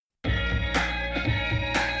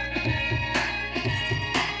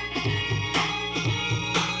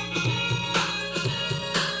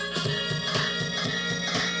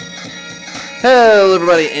Hello,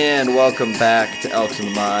 everybody, and welcome back to Elks and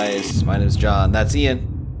the Mice. My name is John. That's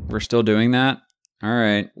Ian. We're still doing that? All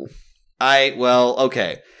right.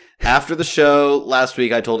 Okay. After the show last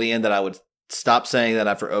week, I told Ian that I would stop saying that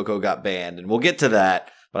after Oko got banned, and we'll get to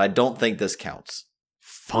that, but I don't think this counts.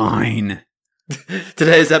 Fine.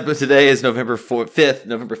 Today is November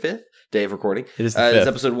 5th, day of recording. It is the 5th. It's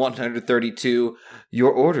episode 132.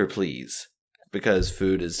 Your order, please, because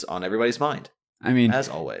food is on everybody's mind. I mean, as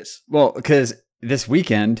always. Well, because this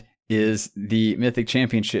weekend is the Mythic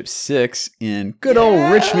Championship 6 in good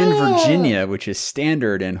old Richmond, Virginia, which is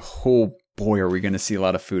standard, and oh boy, are we going to see a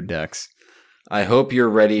lot of food decks. I hope you're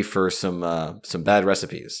ready for some bad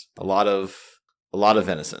recipes. A lot of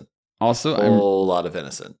venison. Also, a whole lot of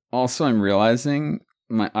venison. Also, I'm realizing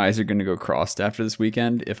my eyes are going to go crossed after this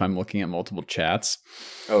weekend if I'm looking at multiple chats.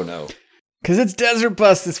 Oh no. Because it's Desert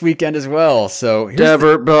Bus this weekend as well. So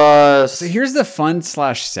Desert Bus. So here's the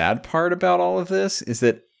fun/sad part about all of this is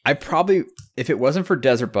that I probably, if it wasn't for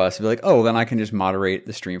Desert Bus, I'd be like, oh, then I can just moderate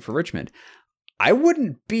the stream for Richmond. I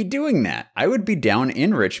wouldn't be doing that. I would be down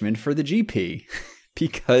in Richmond for the GP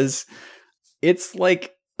because it's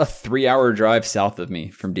like a 3-hour drive south of me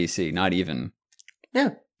from DC, not even.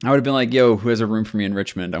 Yeah. I would have been like, yo, who has a room for me in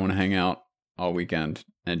Richmond? I want to hang out all weekend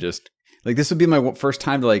and just... Like, this would be my first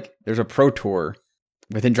time to, like, there's a pro tour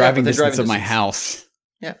within driving distance of my house.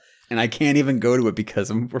 Yeah. And I can't even go to it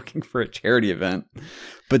because I'm working for a charity event.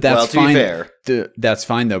 But that's fine. Be fair. That's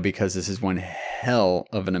fine, though, because this is one hell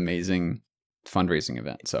of an amazing fundraising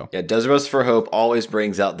event. So yeah, Desert Bus for Hope always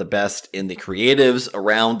brings out the best in the creatives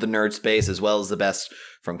around the nerd space, as well as the best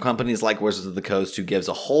from companies like Wizards of the Coast, who gives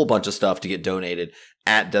a whole bunch of stuff to get donated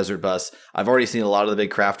at Desert Bus. I've already seen a lot of the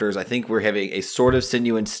big crafters. I think we're having a Sword of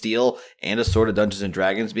Sinew and Steel and a Sword of Dungeons and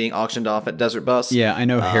Dragons being auctioned off at Desert Bus. Yeah, I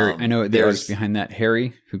know Harry. I know the artist behind that,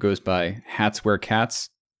 Harry, who goes by Hats Wear Cats.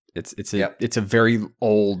 It's a very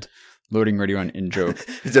old loading ready on in-joke.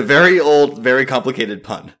 It's a very old, very complicated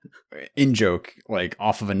pun. In-joke, like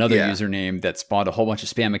off of another username that spawned a whole bunch of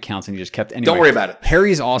spam accounts, and he just kept... Anyway, don't worry about it.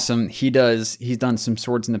 Harry's awesome. He's done some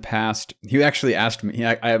swords in the past. He actually asked me,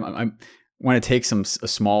 I want to take a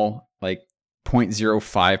small, like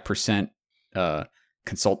 0.05%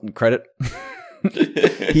 consultant credit.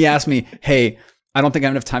 He asked me, hey, I don't think I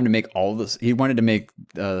have enough time to make all of this. He wanted to make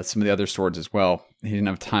some of the other swords as well. He didn't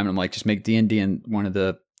have time. I'm like, just make D&D and one of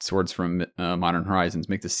the swords from Modern Horizons,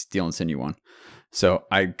 make the Steel and Sinew one. So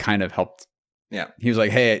I kind of helped. Yeah. He was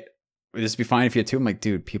like, hey, would this be fine if you had two? I'm like,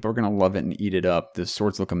 dude, people are going to love it and eat it up. The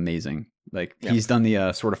swords look amazing. Like, he's done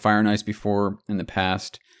the Sword of Fire and Ice before in the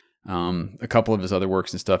past. A couple of his other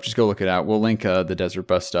works and stuff. Just go look it out. We'll link the Desert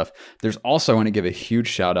Bus stuff. There's also, I want to give a huge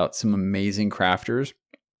shout out, some amazing crafters.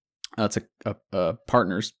 It's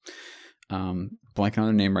partners. Blanking on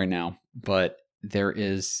their name right now, but there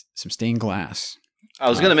is some stained glass. I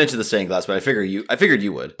was going to mention the stained glass, but I figured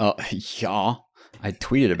you would. Yeah. I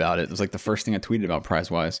tweeted about it. It was like the first thing I tweeted about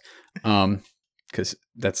prize-wise. Because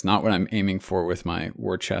that's not what I'm aiming for with my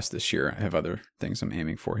war chest this year. I have other things I'm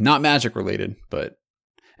aiming for. Not magic related, but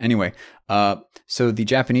anyway. So the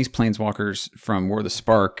Japanese planeswalkers from War of the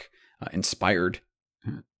Spark sparked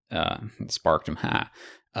them.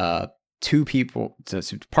 Two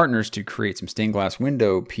partners to create some stained glass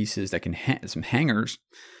window pieces that can some hangers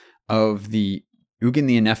of the Ugin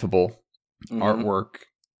the Ineffable artwork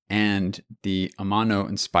and the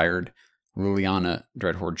Amano-inspired Liliana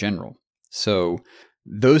Dreadhorde General. So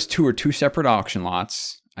those two are two separate auction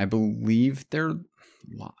lots. I believe I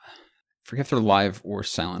forget if they're live or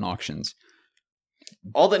silent auctions.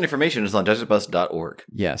 All that information is on desertbus.org.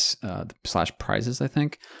 Yes, /prizes, I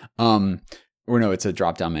think. Or no, it's a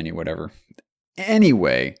drop-down menu, whatever.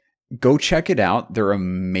 Anyway, go check it out. They're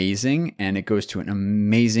amazing, and it goes to an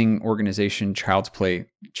amazing organization, Child's Play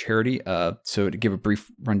Charity. So to give a brief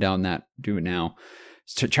rundown that, do it now.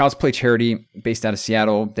 Child's Play Charity, based out of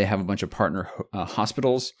Seattle. They have a bunch of partner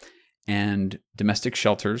hospitals and domestic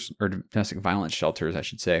shelters, or domestic violence shelters, I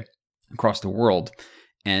should say, across the world.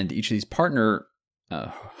 And each of these partner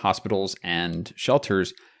hospitals and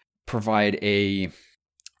shelters provide a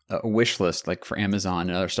wish list, like for Amazon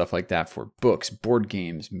and other stuff like that, for books, board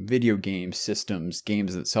games, video games, systems,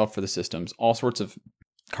 games that sell for the systems, all sorts of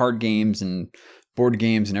card games and board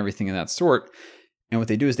games and everything of that sort. And what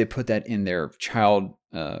they do is they put that in their child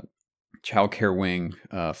care wing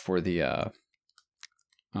for the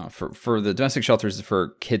domestic shelters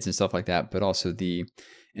for kids and stuff like that, but also the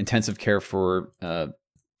intensive care for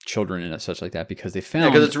children and such like that, because they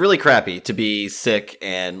found because it's really crappy to be sick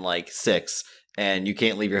and like 6 and you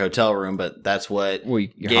can't leave your hotel room, but that's what Your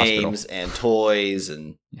games hospital. and toys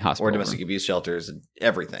and Hospital or domestic room. abuse shelters and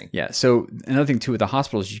everything. Yeah. So another thing too with the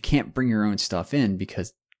hospitals, you can't bring your own stuff in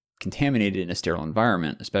because contaminated in a sterile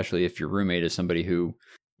environment, especially if your roommate is somebody who,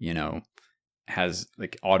 has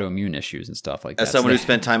like autoimmune issues and stuff like that. As someone who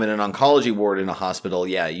spent time in an oncology ward in a hospital,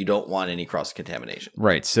 yeah, you don't want any cross-contamination.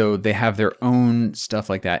 Right. So they have their own stuff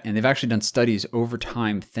like that. And they've actually done studies over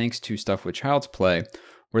time, thanks to stuff with Child's Play,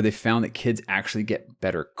 where they found that kids actually get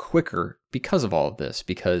better quicker because of all of this,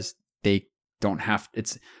 because they don't have,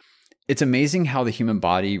 it's amazing how the human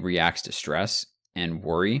body reacts to stress and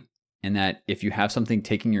worry. And that if you have something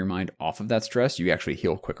taking your mind off of that stress, you actually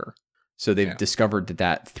heal quicker. So they've discovered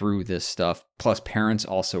that through this stuff. Plus, parents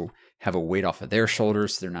also have a weight off of their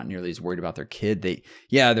shoulders. So they're not nearly as worried about their kid.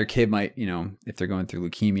 Their kid might, if they're going through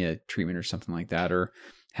leukemia treatment or something like that, or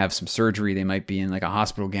have some surgery, they might be in like a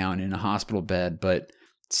hospital gown in a hospital bed. But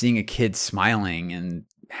seeing a kid smiling and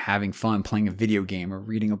having fun playing a video game or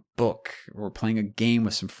reading a book or playing a game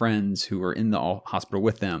with some friends who are in the hospital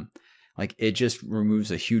with them, like it just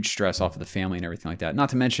removes a huge stress off of the family and everything like that. Not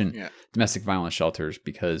to mention domestic violence shelters,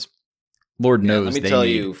 because Lord knows let me they tell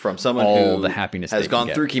need you, from someone all who the happiness has they can gone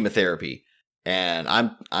get. through chemotherapy, and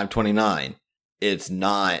I'm 29. It's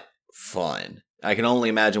not fun. I can only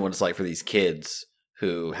imagine what it's like for these kids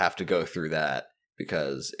who have to go through that,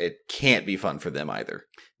 because it can't be fun for them either.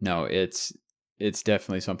 No, it's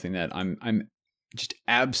definitely something that I'm just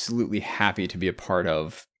absolutely happy to be a part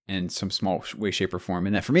of in some small way, shape, or form.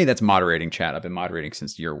 And that for me, that's moderating chat. I've been moderating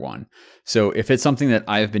since year 1. So if it's something that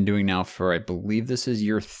I've been doing now for, I believe this is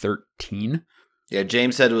year 13. Yeah,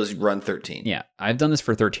 James said it was run 13. Yeah, I've done this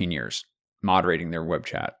for 13 years, moderating their web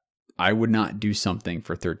chat. I would not do something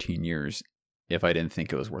for 13 years if I didn't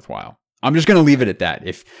think it was worthwhile. I'm just going to leave it at that.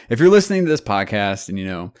 If you're listening to this podcast and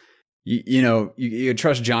you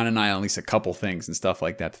trust John and I on at least a couple things and stuff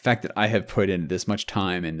like that, the fact that I have put in this much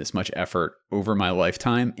time and this much effort over my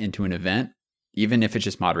lifetime into an event, even if it's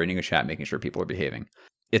just moderating a chat, making sure people are behaving,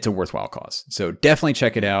 it's a worthwhile cause. So definitely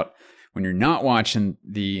check it out. When you're not watching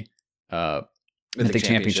the Mythic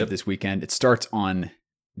Championship this weekend, it starts on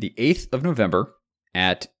the 8th of November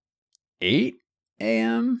at 8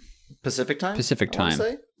 a.m. Pacific time? Pacific I wanna time.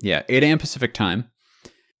 say? Yeah, 8 a.m. Pacific time.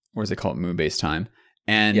 Or as they call it, moon-based time.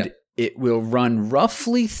 And it will run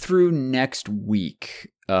roughly through next week.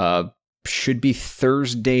 Should be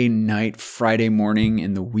Thursday night, Friday morning,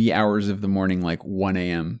 in the wee hours of the morning, like 1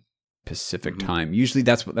 a.m. Pacific time. Usually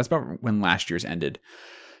that's about when last year's ended.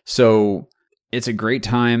 So it's a great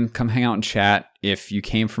time. Come hang out and chat. If you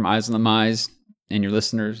came from Eyes on the Mize and your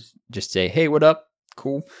listeners, just say, hey, what up?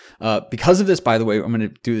 Cool. Because of this, by the way, I'm going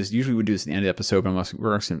to do this. Usually we do this at the end of the episode, but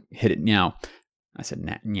we're going to hit it now. I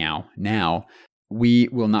said now. We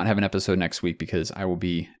will not have an episode next week because I will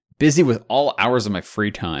be busy with all hours of my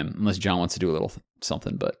free time, unless John wants to do a little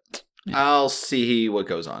something, but I'll see what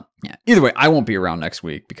goes on. Yeah. Either way, I won't be around next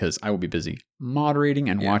week because I will be busy moderating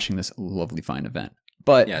and watching this lovely fine event.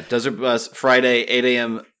 But yeah, Desert Bus Friday, 8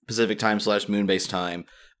 a.m. Pacific time / moonbase time.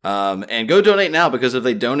 And go donate now, because if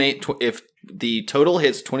they donate, if the total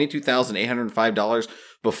hits $22,805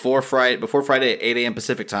 before Friday at 8 a.m.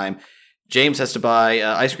 Pacific time, James has to buy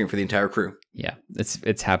ice cream for the entire crew. Yeah,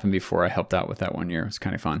 it's happened before. I helped out with that one year. It was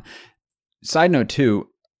kind of fun. Side note too,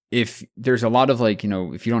 if there's a lot of if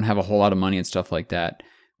you don't have a whole lot of money and stuff like that,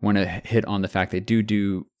 want to hit on the fact they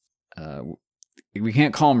do we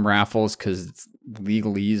can't call them raffles because it's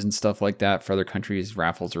legalese and stuff like that. For other countries,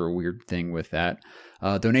 raffles are a weird thing with that.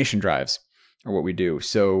 Donation drives are what we do.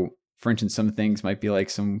 So, for instance, some things might be like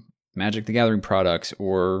some Magic the Gathering products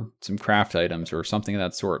or some craft items or something of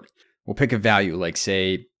that sort. We'll pick a value, like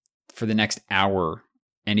say for the next hour,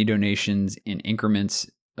 any donations in increments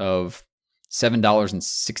of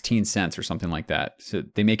 $7.16 or something like that. So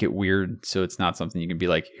they make it weird. So it's not something you can be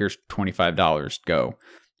like, here's $25, go.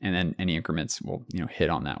 And then any increments will, hit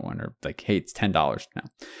on that one, or like, hey, it's $10 now.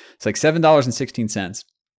 It's like $7.16.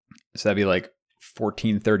 So that'd be like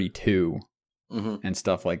 $14.32 and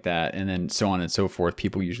stuff like that. And then so on and so forth.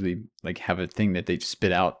 People usually like have a thing that they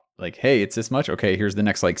spit out like, hey, it's this much. Okay, here's the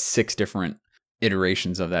next like 6 different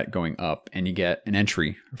iterations of that going up, and you get an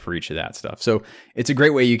entry for each of that stuff. So it's a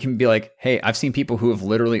great way you can be like, hey, I've seen people who have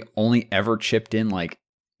literally only ever chipped in like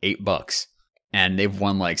 $8 and they've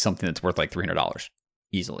won like something that's worth like $300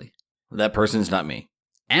 easily. That person's not me.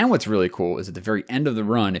 And what's really cool is at the very end of the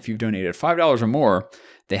run, if you've donated $5 or more,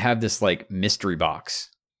 they have this like mystery box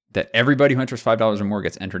that everybody who enters $5 or more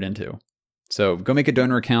gets entered into. So go make a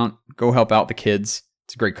donor account, go help out the kids.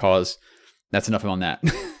 It's a great cause. That's enough on that.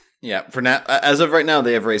 Yeah, for now, as of right now,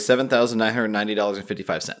 they have raised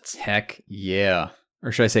 $7,990.55. Heck yeah.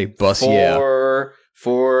 Or should I say bus for yeah?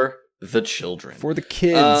 for the children. For the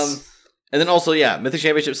kids. And then also, Mythic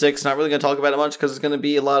Championship 6, not really going to talk about it much because it's going to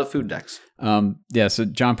be a lot of food decks. So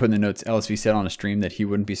John put in the notes, LSV said on a stream that he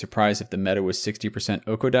wouldn't be surprised if the meta was 60%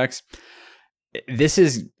 Oko decks.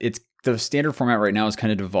 It's the standard format right now is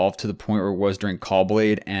kind of devolved to the point where it was during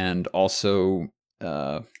Callblade and also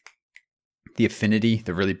the Affinity,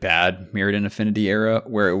 the really bad Mirrodin Affinity era,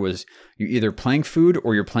 where it was you're either playing food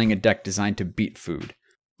or you're playing a deck designed to beat food.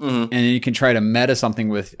 Mm-hmm. And then you can try to meta something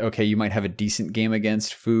with, okay, you might have a decent game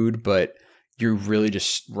against food, but you really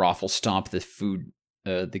just raffle stomp the food,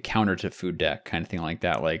 the counter to food deck kind of thing like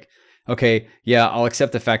that. Like, okay, yeah, I'll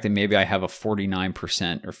accept the fact that maybe I have a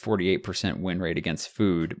 49% or 48% win rate against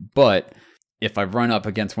food, but if I run up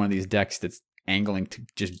against one of these decks that's angling to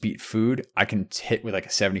just beat food, I can hit with like a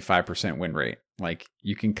 75% win rate. Like,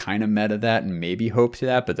 you can kind of meta that and maybe hope to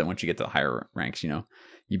that, but then once you get to the higher ranks, you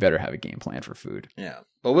better have a game plan for food. Yeah,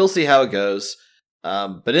 but we'll see how it goes.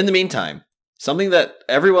 But in the meantime, something that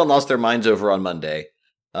everyone lost their minds over on Monday,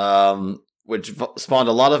 which spawned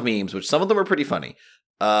a lot of memes, which some of them are pretty funny.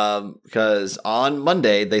 Because on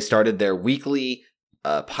Monday, they started their weekly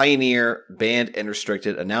Pioneer banned and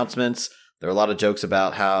restricted announcements. There were a lot of jokes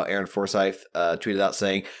about how Aaron Forsyth tweeted out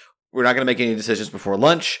saying, we're not going to make any decisions before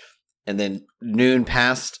lunch. And then noon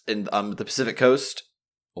passed on the Pacific Coast.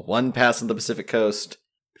 1 passed on the Pacific Coast.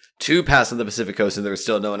 2 passed on the Pacific Coast, and there were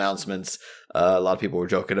still no announcements. A lot of people were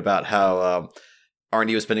joking about how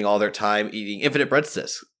R&D was spending all their time eating infinite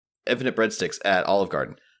breadsticks at Olive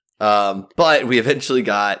Garden. But we eventually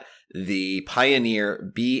got the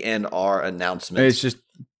Pioneer B&R announcement. It's just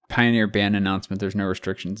Pioneer ban announcement. There's no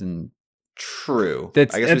restrictions. And true.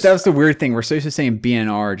 That's the weird thing. We're so used to saying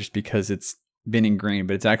B&R just because it's been ingrained,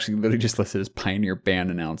 but it's actually literally just listed as Pioneer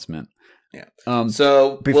ban announcement. Yeah.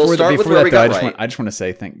 So we'll start with where we got right. I just want to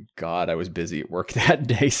say thank God I was busy at work that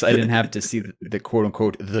day, so I didn't have to see the quote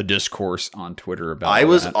unquote the discourse on Twitter about. I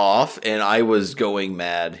was off and I was going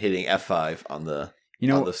mad, hitting F5 on the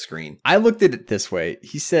screen. I looked at it this way.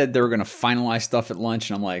 He said they were going to finalize stuff at lunch,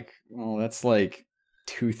 and I'm like, well, that's like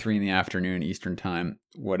 2-3 in the afternoon Eastern time.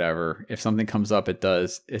 Whatever. If something comes up, it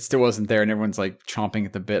does. It still wasn't there, and everyone's like chomping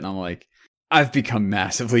at the bit, and I'm like, I've become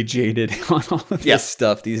massively jaded on all of this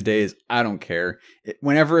stuff these days. I don't care.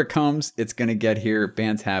 Whenever it comes, it's going to get here.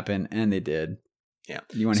 Bans happen, and they did. Yeah.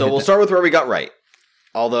 So we'll start with where we got right.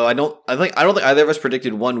 Although I don't think either of us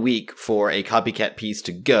predicted 1 week for a copycat piece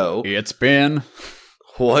to go. It's been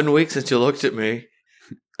 1 week since you looked at me.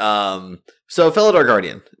 So Felidar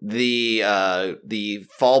Guardian, the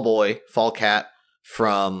fall cat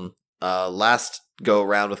from last go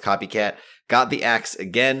around with copycat, got the axe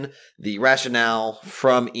again. The rationale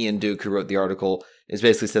from Ian Duke, who wrote the article, is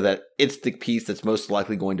basically said that it's the piece that's most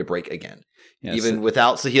likely going to break again. Yes. Even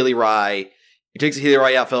without Saheeli Rai, you take Saheeli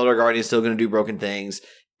Rai out, Felidar Guardian is still going to do broken things,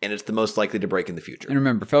 and it's the most likely to break in the future. And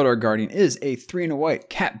remember, Felidar Guardian is a 3 and a white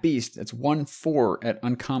cat beast. That's 1/4 at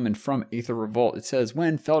uncommon from Aether Revolt. It says,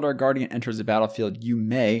 when Felidar Guardian enters the battlefield, you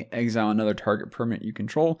may exile another target permanent you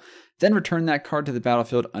control, then return that card to the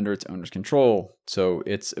battlefield under its owner's control. So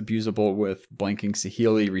it's abusable with blanking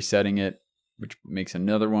Saheeli, resetting it, which makes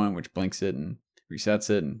another one, which blinks it and resets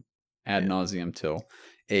it, and ad nauseum till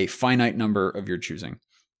a finite number of your choosing.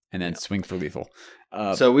 And then swing for lethal.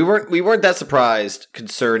 So we weren't that surprised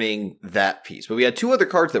concerning that piece, but we had 2 other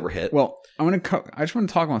cards that were hit. Well, I just want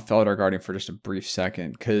to talk about Felidar Guardian for just a brief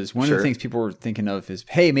second, because one of the things people were thinking of is,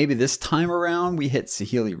 hey, maybe this time around we hit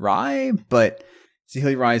Saheeli Rai, but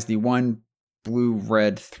Saheeli Rai is the 1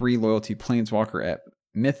 blue-red 3 loyalty planeswalker at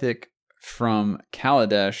Mythic from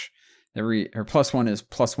Kaladesh. Her +1 is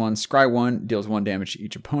 +1. Scry 1 deals 1 damage to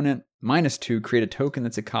each opponent. -2, create a token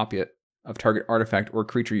that's a copy of target artifact or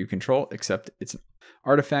creature you control, except it's an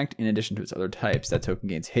artifact in addition to its other types. That token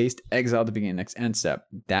gains haste, exile to begin next end step.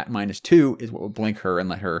 That -2 is what will blink her and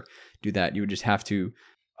let her do that. You would just have to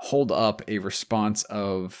hold up a response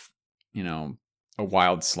of, a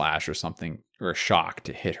wild slash or something, or a shock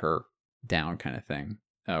to hit her down kind of thing.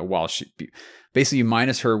 While basically you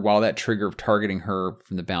minus her while that trigger of targeting her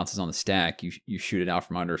from the bounces on the stack, you shoot it out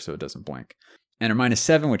from under so it doesn't blink. And her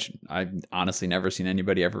 -7, which I've honestly never seen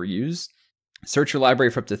anybody ever use. Search your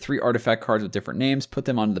library for up to 3 artifact cards with different names, put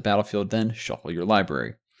them onto the battlefield, then shuffle your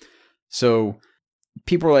library. So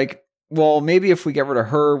people are like, well, maybe if we get rid of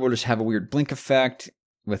her, we'll just have a weird blink effect.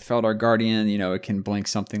 With Felidar Guardian, it can blink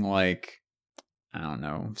something like, I don't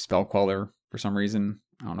know, Spell Queller for some reason.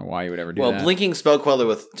 I don't know why you would ever do that. Well, blinking Spell Queller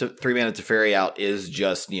with 3 mana Teferi out is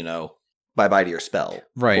just, bye-bye to your spell.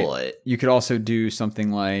 Right. But you could also do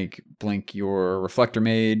something like blink your Reflector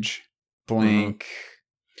Mage, blink...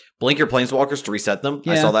 blink your planeswalkers to reset them.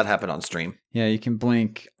 I Yeah. saw that happen on stream. Yeah, you can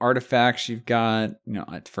blink artifacts. You've got,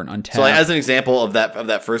 for an untap. So as an example of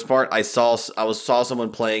that first part, I saw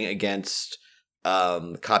someone playing against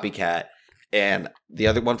Copycat, and the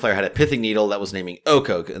other one player had a Pithing Needle that was naming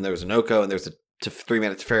Oko, and there was an Oko, and there's a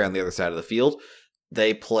 3-mana Teferi on the other side of the field.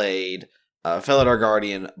 They played Felidar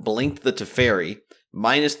Guardian, blinked the Teferi,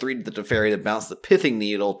 -3 to the Teferi to bounce the Pithing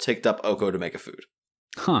Needle, ticked up Oko to make a food.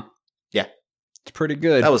 Huh. Yeah. It's pretty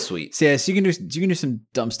good. That was sweet. So yeah, so you can do some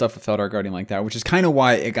dumb stuff with Felidar Guardian like that, which is kind of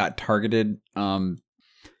why it got targeted.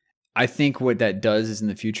 I think what that does is in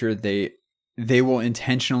the future they will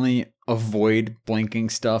intentionally avoid blinking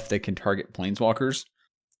stuff that can target planeswalkers,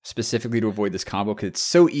 specifically to avoid this combo, because it's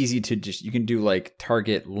so easy to you can do like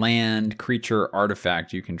target land, creature,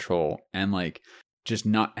 artifact you control, and like just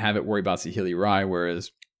not have it worry about Saheeli Rai, whereas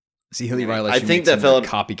Saheeli Rai lets you make some like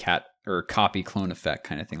copycat or copy clone effect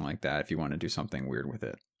kind of thing like that if you want to do something weird with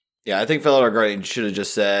it. Yeah, I think Felidar Guardian should have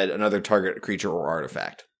just said another target creature or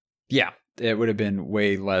artifact. Yeah, it would have been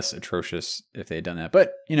way less atrocious if they had done that.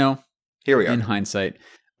 But, here we are. In hindsight.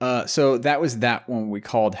 So that was that one we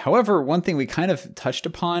called. However, one thing we kind of touched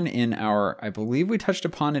upon I believe we touched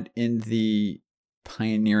upon it in the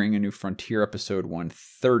Pioneering a New Frontier episode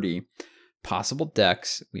 130, possible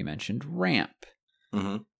decks. We mentioned ramp.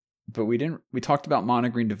 Mm-hmm. But we talked about Mono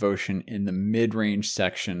Green Devotion in the mid-range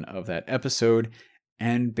section of that episode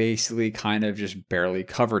and basically kind of just barely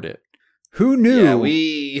covered it. Who knew?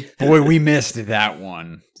 Yeah, Boy, we missed that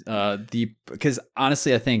one. Because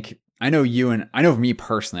honestly, I know me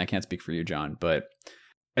personally, I can't speak for you, John, but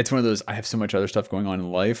it's one of those, I have so much other stuff going on in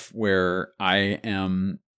life where I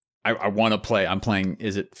want to play. I'm playing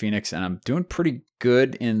Izzet Phoenix, and I'm doing pretty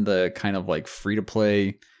good in the kind of like free to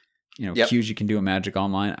play, queues you can do in Magic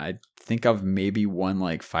Online. I think I've maybe won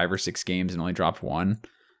like 5 or 6 games and only dropped one.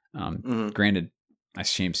 Granted, I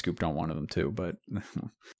shame scooped on one of them too, but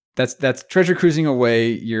that's treasure cruising away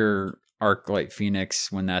your Arclight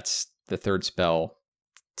Phoenix when that's the third spell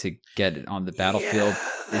to get it on the battlefield.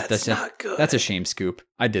 Yeah, that's not good. That's a shame scoop.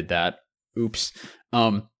 I did that. Oops.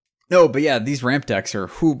 No, but yeah, these ramp decks are,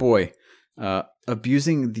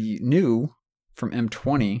 abusing the new from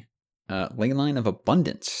M20 Leyline of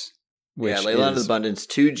Abundance. Leyline of Abundance,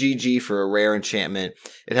 2 GG for a rare enchantment.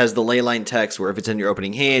 It has the Leyline text where if it's in your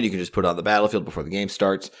opening hand, you can just put it on the battlefield before the game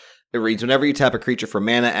starts. It reads, whenever you tap a creature for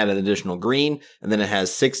mana, add an additional green, and then it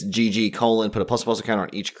has 6 GG : put a ++ counter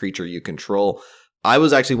on each creature you control. I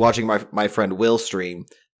was actually watching my friend Will stream.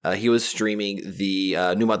 He was streaming the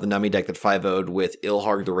Numot the Nummy deck that 5-0'd with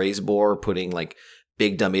Ilharg the Razeboar, putting like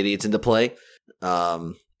big dumb idiots into play.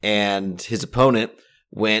 And his opponent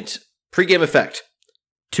went pregame effect.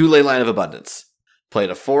 2 Leyline of Abundance. Played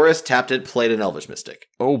a Forest, tapped it, played an Elvish Mystic.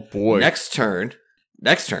 Oh boy. Next turn,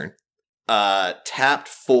 tapped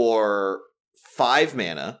for 5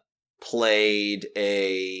 mana, played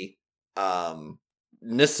a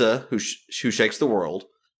Nissa who shakes the world,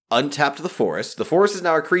 untapped the Forest. The Forest is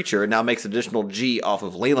now a creature and now makes additional G off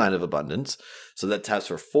of Leyline of Abundance, so that taps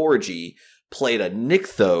for 4G, played a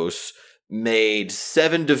Nykthos, made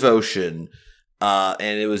 7 Devotion,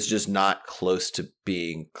 and it was just not close to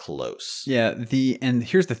being close. Yeah, and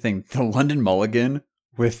here's the thing, the London Mulligan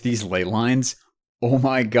with these ley lines, oh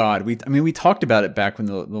my god. We talked about it back when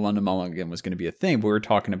the London Mulligan was going to be a thing, but we were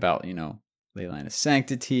talking about, Leyline of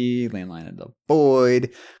Sanctity, Leyline of the Void,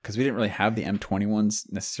 because we didn't really have the M20 ones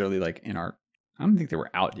necessarily like in our, I don't think they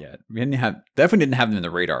were out yet. We definitely didn't have them in the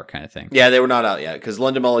radar kind of thing. Yeah, they were not out yet, because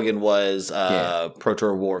London Mulligan was Pro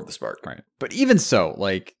Tour War of the Spark. Right. But even so,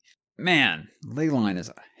 like, man, Leyline is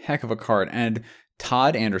a heck of a card. And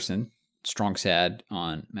Todd Anderson, Strong Sad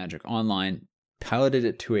on Magic Online, piloted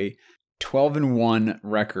it to a 12-1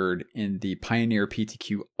 record in the Pioneer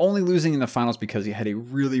PTQ, only losing in the finals because he had a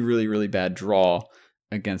really, really, really bad draw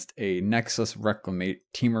against a Nexus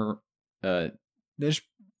Teamer, there's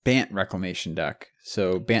Bant Reclamation deck.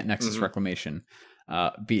 So Bant Nexus Reclamation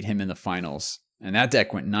beat him in the finals. And that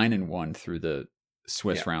deck went 9-1 through the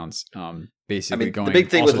Swiss rounds. Basically going. The big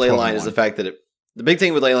thing with Leyline is the fact that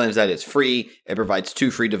it's free. It provides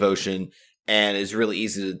 2 free devotion and is really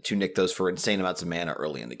easy to nick those for insane amounts of mana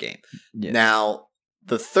early in the game. Yeah. Now,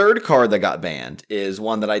 the third card that got banned is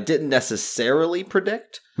one that I didn't necessarily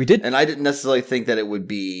predict. We did, and I didn't necessarily think that it would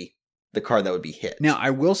be the card that would be hit. Now, I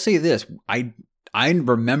will say this: I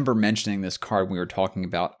remember mentioning this card when we were talking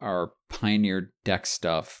about our Pioneer deck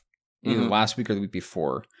stuff either last week or the week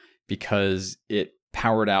before, because it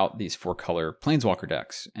powered out these 4-color Planeswalker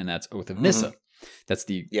decks, and that's Oath of Nissa. That's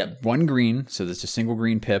the 1 green, so that's a single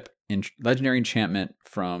green pip, Legendary Enchantment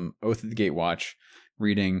from Oath of the Gatewatch,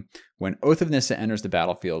 reading, when Oath of Nissa enters the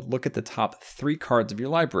battlefield, look at the top 3 cards of your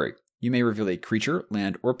library. You may reveal a creature,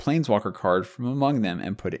 land, or planeswalker card from among them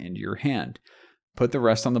and put it into your hand. Put the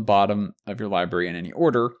rest on the bottom of your library in any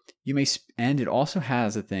order. And it also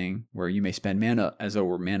has a thing where you may spend mana as though it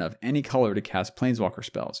were mana of any color to cast planeswalker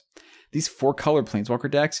spells. These 4-color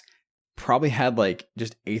planeswalker decks probably had like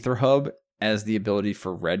just Aether Hub as the ability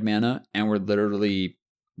for red mana, and were literally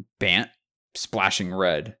Bant splashing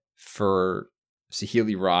red for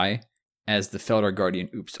Saheeli Rai as the Felidar Guardian.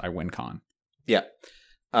 Oops, I win con. Yeah.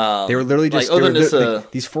 They were literally just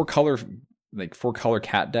like, these 4-color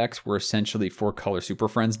cat decks were essentially 4-color Super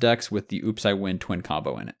Friends decks with the Oops I Win twin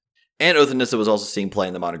combo in it. And Oath of Nissa was also seen play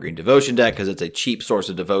in the Mono Green Devotion deck because it's a cheap source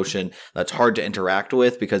of devotion that's hard to interact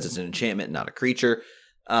with because it's an enchantment, not a creature.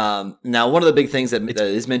 Now, one of the big things that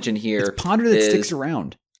is mentioned here it's Ponder that sticks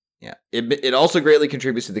around. Yeah. It also greatly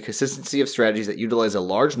contributes to the consistency of strategies that utilize a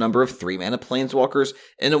large number of 3-mana planeswalkers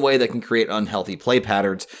in a way that can create unhealthy play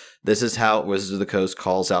patterns. This is how Wizards of the Coast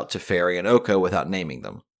calls out Teferi and Oko without naming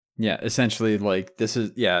them. Yeah, essentially, like, this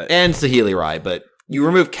is, yeah. And Saheeli Rai, but you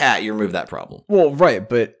remove Cat, you remove that problem. Well, right,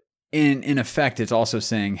 but in effect, it's also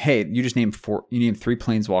saying, hey, you just named 3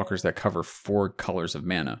 planeswalkers that cover 4 colors of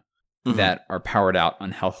mana that are powered out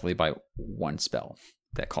unhealthily by 1 spell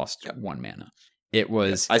that costs 1 mana. It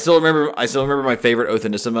was. I still remember my favorite Oath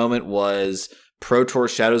of Nissa moment was Pro Tour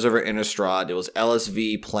Shadows over Innistrad. It was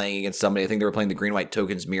LSV playing against somebody. I think they were playing the Green White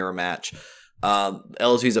Tokens mirror match.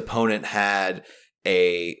 LSV's opponent had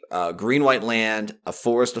a green white land, a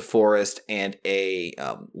forest, and a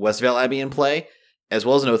Westvale Abbey in play, as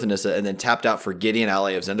well as an Oath of Nissa, and then tapped out for Gideon,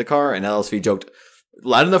 ally of Zendikar. And LSV joked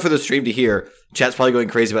loud enough for the stream to hear. Chat's probably going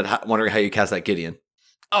crazy about wondering how you cast that Gideon.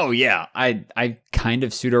 Oh yeah, I kind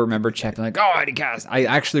of pseudo remember chat being like, oh, I did cast.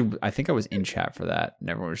 I think I was in chat for that. And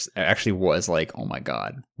everyone was like, oh my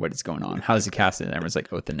god, what is going on? How does he cast it? And everyone's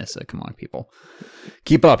like, Oath of Nissa, come on, people,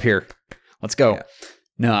 keep up here, let's go. Yeah.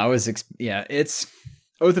 No, I was it's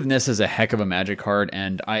Oath of Nissa is a heck of a Magic card,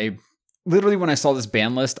 and I literally when I saw this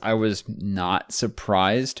ban list, I was not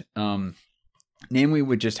surprised. Namely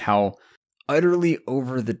with just how utterly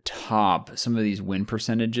over the top some of these win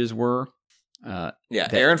percentages were.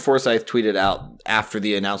 Aaron Forsyth tweeted out after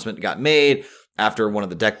the announcement got made, after one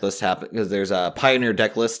of the deck lists happened, because there's Pioneer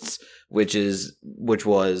deck lists, which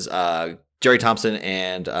was Jerry Thompson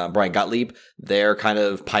and Brian Gottlieb, their kind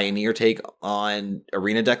of pioneer take on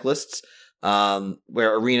Arena deck lists,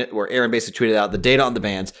 where Aaron basically tweeted out the data on the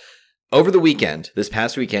bans over the weekend, this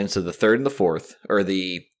past weekend, so the 3rd and the 4th, or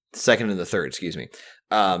the 2nd and the 3rd, excuse me.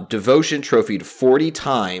 Devotion trophied 40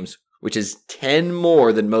 times, which is 10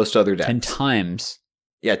 more than most other decks. 10 times.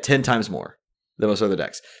 Yeah, 10 times more than most other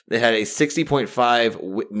decks. They had a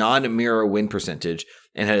 60.5 non-mirror win percentage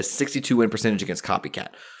and had a 62 win percentage against Copycat,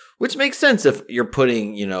 which makes sense if you're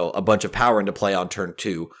putting, a bunch of power into play on turn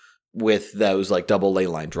 2 with those like double ley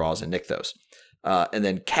line draws and Nykthos. And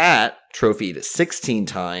then Cat trophied 16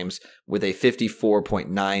 times with a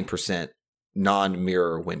 54.9%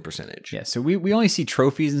 non-mirror win percentage. Yeah, so we only see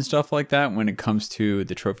trophies and stuff like that when it comes to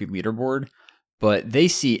the trophy leaderboard, but they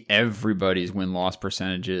see everybody's win-loss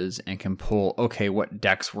percentages and can pull, okay, what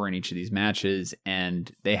decks were in each of these matches,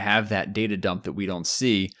 and they have that data dump that we don't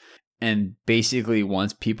see. And basically,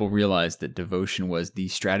 once people realized that Devotion was the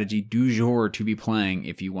strategy du jour to be playing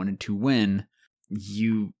if you wanted to win,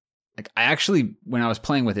 when I was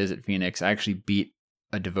playing with Izzet Phoenix, I actually beat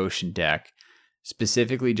a Devotion deck,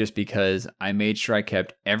 specifically just because I made sure I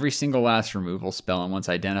kept every single last removal spell, and once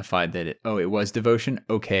identified that it was Devotion,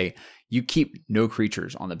 okay, you keep no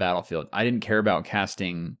creatures on the battlefield. I didn't care about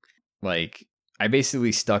casting, I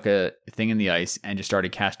basically stuck a thing in the ice and just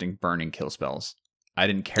started casting burn and kill spells. I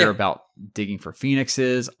didn't care about digging for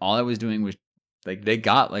phoenixes. All I was doing was, they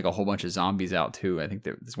got a whole bunch of zombies out too. I think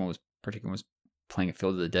this one was playing a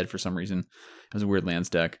Field of the Dead for some reason. It was a weird lands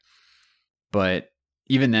deck. But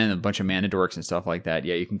even then, a bunch of mana dorks and stuff like that,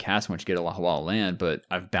 yeah, you can cast once you get a lot of land, but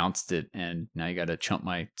I've bounced it, and now you got to chump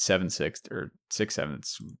my 7/6 or 6/7,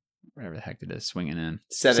 whatever the heck it is, swinging in.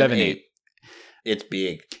 7/8. It's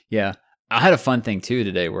big. Yeah. I had a fun thing too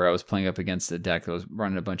today where I was playing up against a deck that was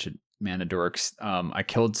running a bunch of mana dorks. I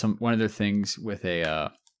killed one of their things with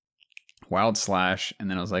a Wild Slash, and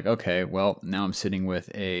then I was like, okay, well, now I'm sitting with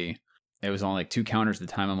it was on 2 counters at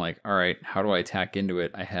the time. I'm like, all right, how do I attack into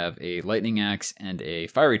it? I have a Lightning Axe and a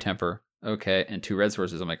Fiery Temper. Okay, and 2 red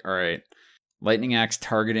sources. I'm like, all right, Lightning Axe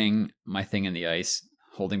targeting my thing in the ice,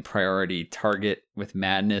 holding priority, target with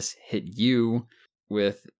Madness, hit you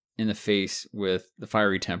in the face with the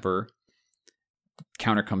Fiery Temper.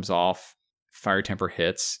 Counter comes off, Fiery Temper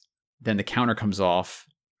hits. Then the counter comes off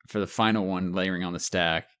for the final one, layering on the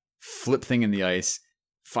stack. Flip thing in the ice,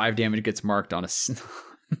 5 damage gets marked on a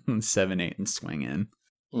 7/8 and swing in.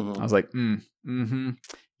 Mhm. I was like,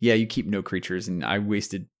 yeah, you keep no creatures, and I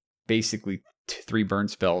wasted basically 3 burn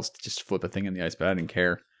spells to just flip a thing in the ice, but I didn't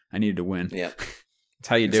care. I needed to win. Yeah. That's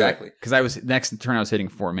how you do Exactly. it. Because I was next turn, I was hitting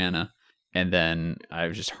 4 mana, and then I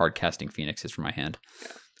was just hard casting Phoenixes from my hand.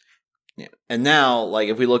 Yeah. And now, like,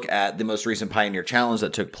 if we look at the most recent Pioneer Challenge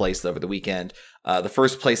that took place over the weekend, the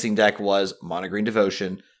first placing deck was Mono Green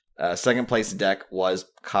Devotion. Second place deck was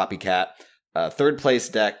Copycat. Third place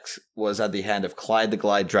deck was at the hand of Clyde the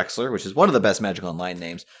Glide Drexler, which is one of the best Magic Online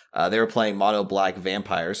names. They were playing Mono Black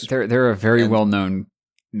Vampires. They're a very well-known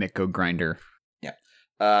Miko grinder. Yeah.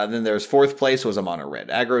 Then there's fourth place was a Mono Red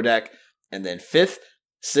Aggro deck. And then fifth,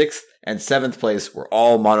 sixth, and seventh place were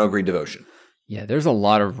all Mono Green Devotion. Yeah, there's a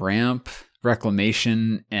lot of ramp,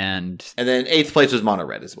 reclamation, and then eighth place was Mono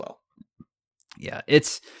Red as well. Yeah,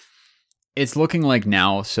 it's looking like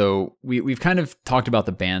now. So we've kind of talked about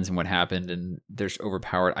the bans and what happened, and there's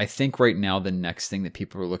overpowered. I think right now the next thing that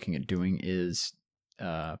people are looking at doing is,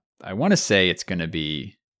 I want to say it's going to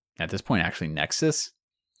be at this point actually Nexus.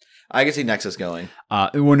 I can see Nexus going. Well,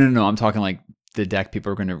 no. I'm talking like the deck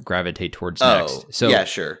people are going to gravitate towards next. So yeah,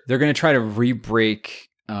 sure. They're going to try to re-break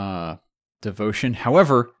Devotion.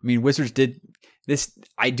 However, I mean, Wizards did this.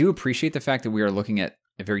 I do appreciate the fact that we are looking at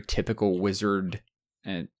a very typical Wizard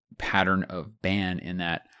pattern of ban in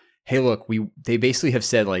that, hey, look, they basically have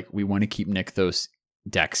said, like, we want to keep Nykthos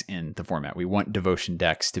decks in the format. We want Devotion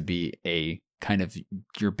decks to be a kind of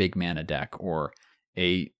your big mana deck or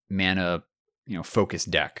a mana, focused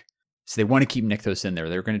deck. So they want to keep Nykthos in there.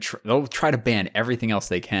 They'll try to ban everything else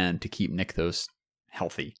they can to keep Nykthos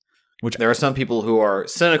healthy. Which there are some people who are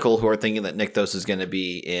cynical who are thinking that Nykthos is going to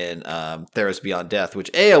be in Theros Beyond Death, which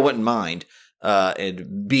A, I wouldn't mind,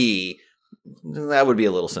 and B, that would be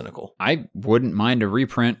a little cynical. I wouldn't mind a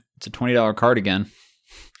reprint. It's a $20 card again.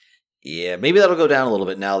 Yeah, maybe that'll go down a little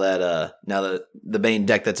bit now that the main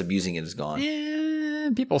deck that's abusing it is gone. Yeah,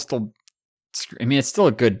 people still. I mean, it's still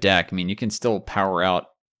a good deck. I mean, you can still power out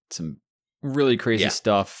some really crazy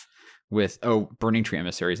stuff with Burning Tree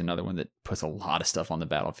Emissary is another one that puts a lot of stuff on the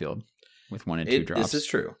battlefield with 1 and 2 drops. This is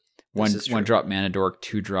true. One drop Mana Dork,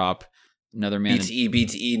 2 drop. Another mana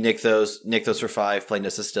BTE, Nykthos for 5, play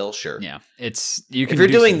Nissa still, sure. Yeah, if you're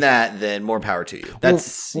doing that, then more power to you.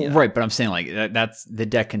 That's right, but I'm saying like that's the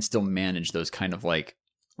deck can still manage those kind of like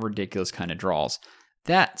ridiculous kind of draws.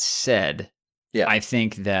 That said, I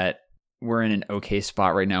think that we're in an okay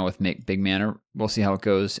spot right now with big mana. We'll see how it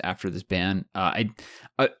goes after this ban.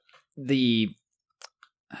 The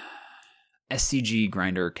SCG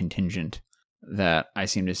grinder contingent that I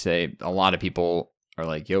seem to say a lot of people are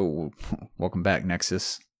like, yo, welcome back,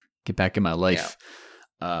 Nexus. Get back in my life.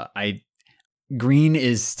 Yeah. Green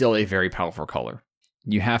is still a very powerful color.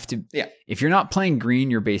 You have to, if you're not playing green,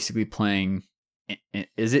 you're basically playing,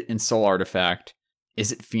 is it in Soul Artifact?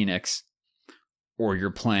 Is it Phoenix? Or you're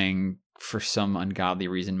playing, for some ungodly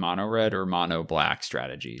reason, mono red or mono black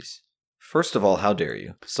strategies. First of all, how dare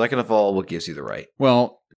you? Second of all, what gives you the right?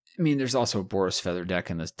 Well, I mean, there's also a Boros Feather deck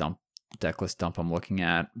in this decklist dump I'm looking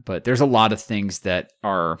at, but there's a lot of things that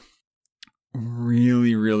are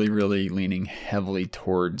really, really, really leaning heavily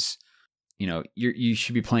towards, you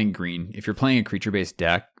should be playing green. If you're playing a creature-based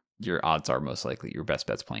deck, your odds are most likely your best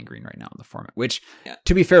bet's playing green right now in the format, which,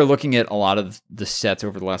 to be fair, looking at a lot of the sets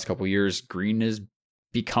over the last couple of years, green has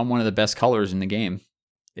become one of the best colors in the game.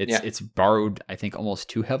 It's borrowed, I think, almost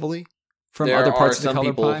too heavily from other parts of the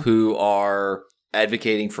color pie. There are some people who are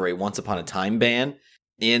advocating for a Once Upon a Time ban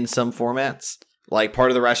in some formats. Like,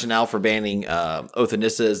 part of the rationale for banning Oath of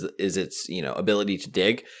Nissa is its ability to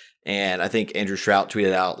dig. And I think Andrew Shrout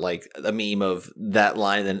tweeted out like a meme of that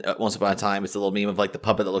line. And then Once Upon a Time, it's a little meme of like the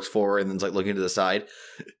puppet that looks forward and then's like looking to the side.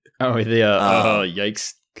 Oh, the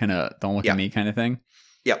yikes, kind of don't look at me kind of thing.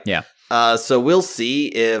 Yep. Yeah. So we'll see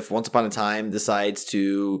if Once Upon a Time decides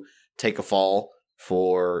to take a fall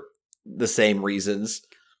for the same reasons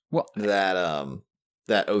that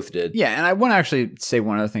Oath did. Yeah, and I want to actually say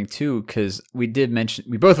one other thing too, because we did mention,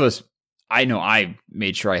 both of us, I know I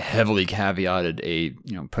made sure I heavily caveated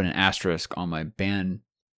put an asterisk on my ban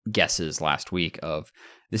guesses last week of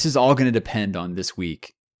this is all going to depend on this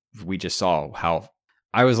week. We just saw how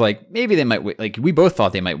I was like, maybe they might wait. Like, we both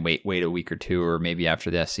thought they might wait a week or two, or maybe after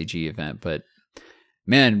the SCG event. But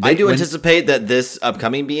man, I do anticipate that this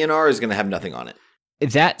upcoming BNR is going to have nothing on it.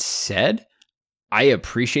 That said, I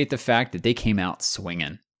appreciate the fact that they came out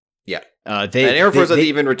swinging. Yeah. And Aaron Forsyth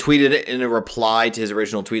even retweeted it in a reply to his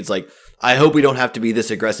original tweets like, I hope we don't have to be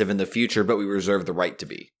this aggressive in the future, but we reserve the right to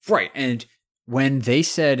be. Right. And when they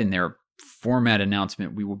said in their format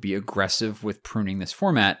announcement, we will be aggressive with pruning this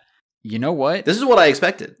format, you know what? This is what I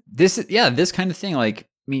expected. This kind of thing. Like, I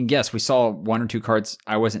mean, yes, we saw 1 or 2 cards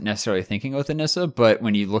I wasn't necessarily thinking with Anissa, but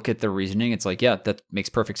when you look at the reasoning, it's like, yeah, that makes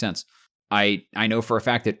perfect sense. I know for a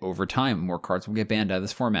fact that over time, more cards will get banned out of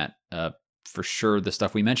this format. For sure, the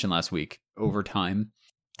stuff we mentioned last week, over time,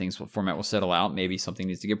 format will settle out. Maybe something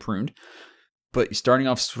needs to get pruned. But you're starting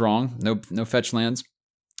off strong. No fetch lands,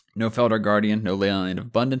 no Feldar Guardian, no Leyline of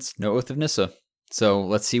Abundance, no Oath of Nissa. So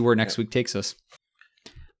let's see where next week takes us.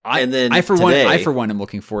 I for one am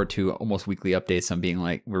looking forward to almost weekly updates on being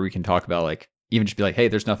like where we can talk about like even just be like, hey,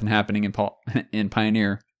 there's nothing happening in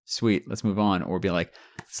Pioneer. Sweet, let's move on. Or be like,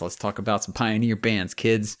 so let's talk about some Pioneer bands,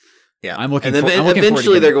 kids. Yeah, I'm looking.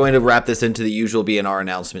 Eventually, they're going to wrap this into the usual BNR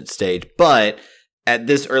announcement stage. But at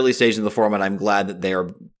this early stage in the format, I'm glad that they are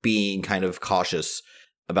being kind of cautious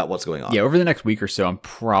about what's going on. Yeah, over the next week or so, I'm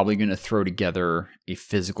probably going to throw together a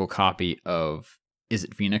physical copy of Is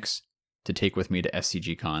It Phoenix to take with me to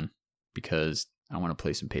SCG Con because I want to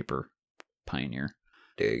play some paper Pioneer.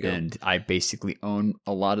 There you go. And I basically own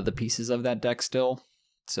a lot of the pieces of that deck still.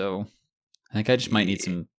 So I think I just might need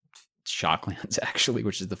some Shocklands, actually,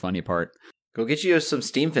 which is the funny part. Go get you some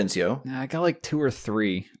Steam Fins, yo. I got like 2 or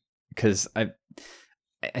 3 because I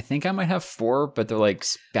think I might have 4, but they're like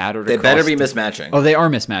spattered They better be mismatching. Oh, they are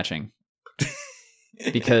mismatching.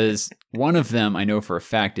 Because one of them I know for a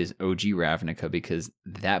fact is OG Ravnica because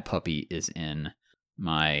that puppy is in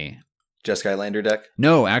my Jeskai Lander deck?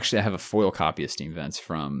 No, actually I have a foil copy of Steam Vents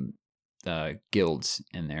from Guilds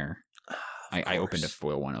in there. I opened a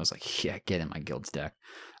foil one. I was like, yeah, get in my Guilds deck.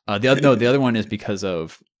 The other one is because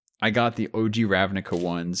of I got the OG Ravnica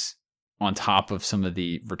ones on top of some of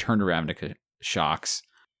the Return to Ravnica shocks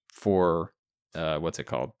for what's it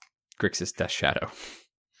called? Grixis Death Shadow.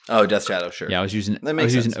 Oh, Death Shadow, sure. Yeah, I was using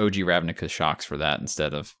OG Ravnica shocks for that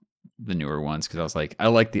instead of the newer ones because I was like, I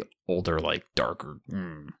like the older, like darker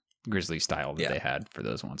Grizzly style that they had for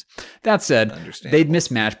those ones. That said, they'd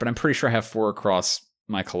mismatch, but I'm pretty sure I have 4 across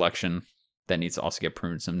my collection that needs to also get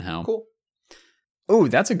pruned somehow. Cool. Oh,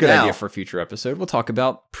 that's a good idea for a future episode. We'll talk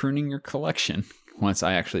about pruning your collection once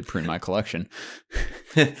I actually prune my collection.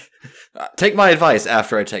 Take my advice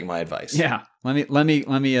after I take my advice. Yeah, let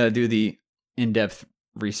me do the in-depth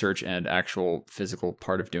research and actual physical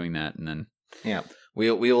part of doing that, and then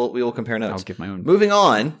we will compare notes. I'll give my own. Moving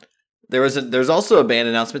on, there's also a ban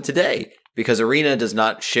announcement today because Arena does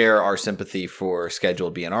not share our sympathy for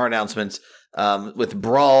scheduled BNR announcements. With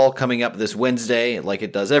Brawl coming up this Wednesday, like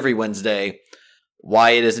it does every Wednesday.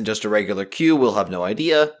 Why it isn't just a regular queue, we'll have no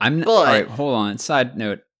idea. All right, hold on. Side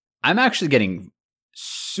note, I'm actually getting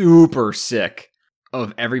super sick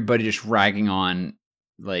of everybody just ragging on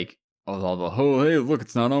like all the hey, look,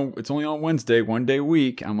 it's only on Wednesday, 1 day a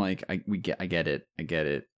week. I'm like, I get it.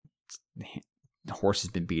 The horse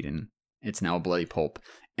has been beaten. It's now a bloody pulp.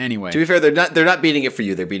 Anyway, to be fair, they're not beating it for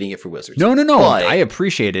you. They're beating it for Wizards. No. But I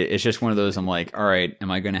appreciate it. It's just one of those. I'm like, all right,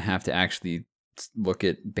 am I going to have to actually look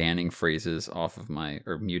at banning phrases off of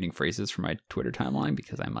or muting phrases from my Twitter timeline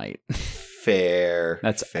because I might. Fair.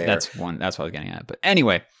 That's one. That's what I was getting at. But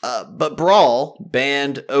anyway, but Brawl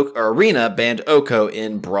banned Arena banned Oko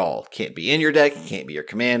in Brawl. Can't be in your deck. Can't be your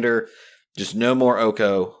commander. Just no more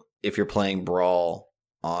Oko if you're playing Brawl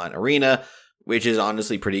on Arena, which is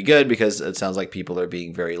honestly pretty good because it sounds like people are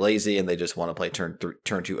being very lazy and they just want to play turn 2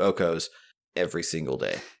 Okos every single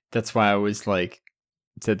day. That's why I was like.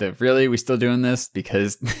 Said that really we still doing this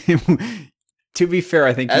because to be fair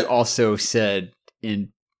I think you also said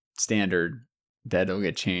in standard that it'll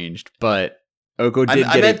get changed but Oko did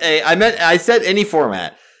I said any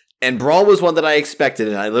format and Brawl was one that I expected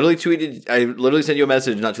and I literally sent you a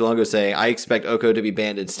message not too long ago saying I expect Oko to be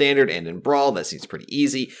banned in standard and in Brawl. That seems pretty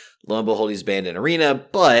easy. Lo and behold, he's banned in Arena,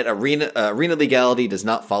 but Arena legality does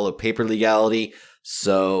not follow paper legality,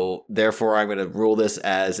 so therefore I'm going to rule this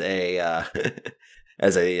as a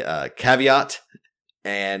as a caveat,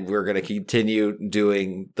 and we're going to continue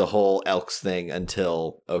doing the whole Elks thing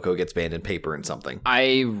until Oko gets banned in paper and something.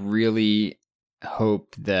 I really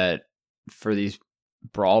hope that for these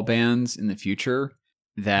Brawl bans in the future,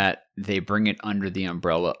 that they bring it under the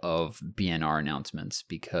umbrella of BNR announcements,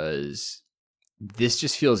 because this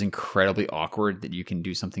just feels incredibly awkward that you can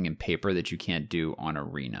do something in paper that you can't do on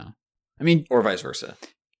Arena. I mean, or vice versa.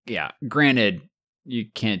 Yeah, granted, you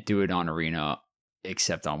can't do it on Arena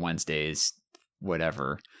except on Wednesdays,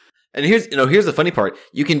 whatever. And here's the funny part.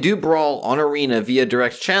 You can do Brawl on Arena via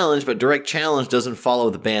Direct Challenge, but Direct Challenge doesn't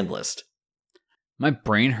follow the ban list. My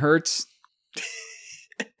brain hurts.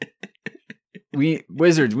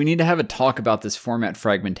 Wizards, we need to have a talk about this format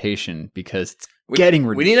fragmentation because it's getting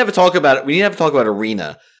ridiculous. We need to have a talk about it. We need to have a talk about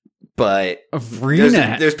Arena But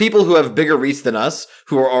Arena. there's people who have bigger reach than us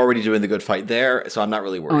who are already doing the good fight there, so I'm not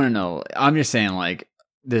really worried. Oh no, I'm just saying like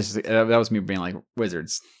this. That was me being like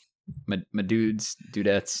Wizards, my dudes,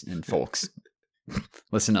 dudettes, and folks.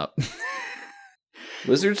 Listen up.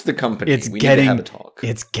 Wizards the company. It's we getting, need to have a talk.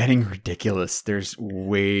 It's getting ridiculous. There's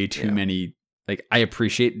way too many. Like, I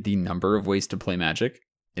appreciate the number of ways to play Magic.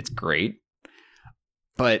 It's great.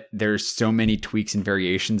 But there's so many tweaks and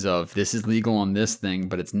variations of this is legal on this thing,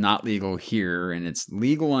 but it's not legal here. And it's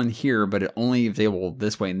legal on here, but it only available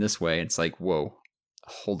this way and this way. It's like, whoa,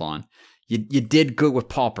 hold on. You did good with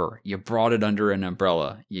Pauper. You brought it under an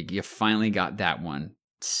umbrella. You finally got that one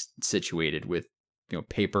situated with,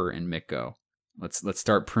 Paper and Mikko. Let's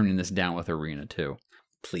start pruning this down with Arena too.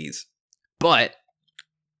 Please. But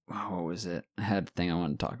what was it? I had a thing I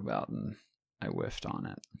wanted to talk about and I whiffed on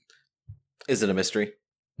it. Is it a mystery?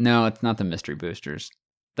 No, it's not the mystery boosters.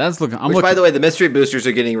 That's looking. By the way, the mystery boosters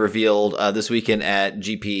are getting revealed this weekend at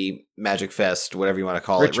GP Magic Fest, whatever you want to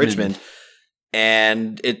call it, Richmond.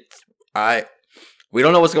 And we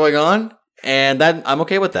don't know what's going on, and that I'm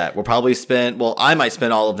okay with that. We'll probably I might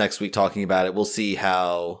spend all of next week talking about it. We'll see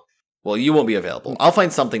how. Well, you won't be available. I'll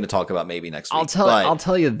find something to talk about maybe next week. I'll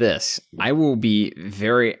tell you this. I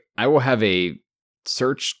will have a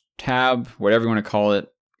search tab, whatever you want to call it,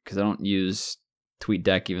 because I don't use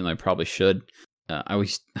TweetDeck, even though I probably should. I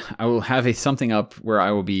will have something up where I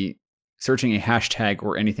will be searching a hashtag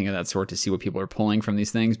or anything of that sort to see what people are pulling from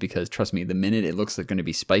these things, because trust me, the minute it looks like going to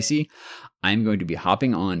be spicy, I'm going to be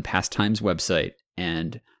hopping on Pastime's website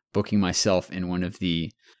and booking myself in one of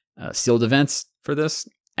the sealed events for this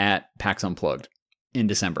at PAX Unplugged in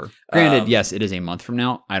December. Granted, yes, it is a month from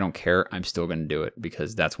now. I don't care. I'm still going to do it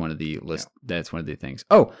because that's one of the list. Yeah. That's one of the things.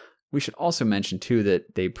 Oh, we should also mention too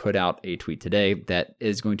that they put out a tweet today that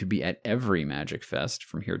is going to be at every Magic Fest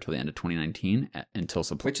from here till the end of 2019 until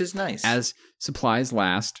supply, which is nice as supplies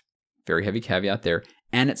last. Very heavy caveat there,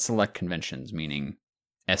 and at select conventions, meaning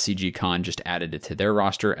SCG Con just added it to their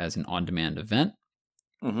roster as an on-demand event,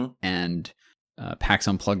 and PAX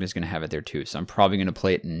Unplugged is going to have it there too. So I'm probably going to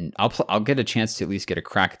play it, and I'll get a chance to at least get a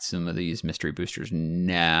crack at some of these mystery boosters.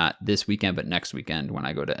 Not this weekend, but next weekend when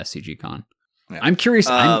I go to SCG Con. Yeah. I'm curious.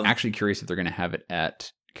 I'm actually curious if they're going to have it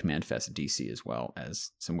at Command Fest DC as well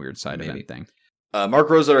as some weird side event thing. Mark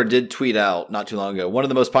Rosewater did tweet out not too long ago. One of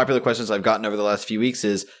the most popular questions I've gotten over the last few weeks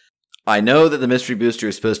is, I know that the mystery booster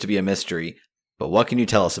is supposed to be a mystery, but what can you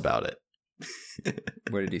tell us about it?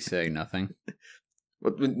 What did he say? Nothing.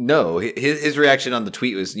 No, his reaction on the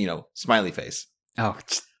tweet was, smiley face. Oh,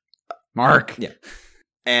 Mark. Yeah.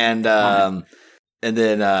 And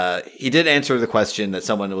then he did answer the question that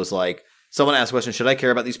someone asked the question, should I care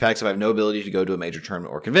about these packs if I have no ability to go to a major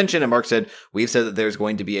tournament or convention? And Mark said, we've said that there's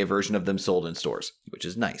going to be a version of them sold in stores, which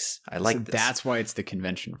is nice. I like this. That's why it's the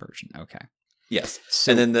convention version. Okay. Yes.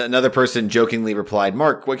 So, and then another person jokingly replied,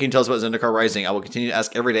 Mark, what can you tell us about Zendikar Rising? I will continue to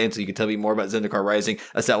ask every day until you can tell me more about Zendikar Rising.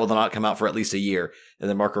 A set will not come out for at least a year. And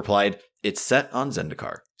then Mark replied, it's set on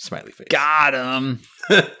Zendikar. Smiley face. Got him.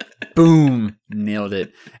 Boom. Nailed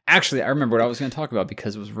it. Actually, I remember what I was going to talk about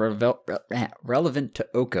because it was relevant to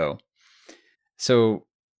Oko. So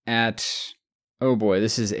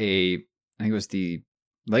this is I think it was the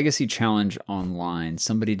Legacy Challenge Online.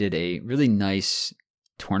 Somebody did a really nice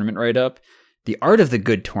tournament write-up. The art of the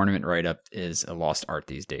good tournament write-up is a lost art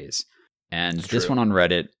these days. And this one on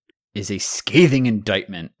Reddit is a scathing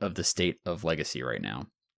indictment of the state of Legacy right now,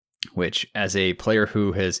 which as a player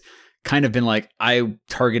who has kind of been like, I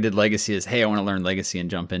targeted Legacy as, hey, I want to learn Legacy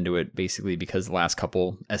and jump into it basically because the last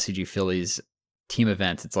couple SCG Phillies team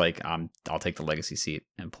events, it's like, I'll take the Legacy seat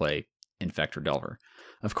and play Infect or Delver.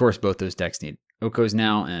 Of course, both those decks need Okos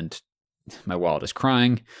now, and my wallet is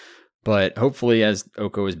crying. But hopefully, as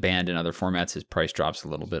Oko is banned in other formats, his price drops a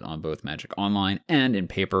little bit on both Magic Online and in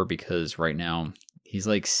paper, because right now he's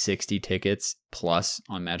like 60 tickets plus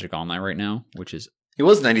on Magic Online right now, which is... He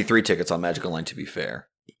was 93 tickets on Magic Online, to be fair.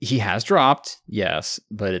 He has dropped, yes,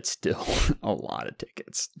 but it's still a lot of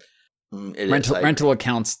tickets. Rental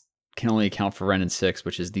accounts can only account for Ren and 6,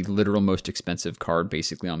 which is the literal most expensive card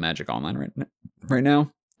basically on Magic Online right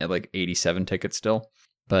now, at like 87 tickets still.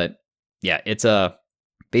 But yeah, it's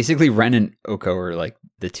basically Ren and Oko are like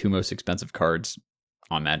the two most expensive cards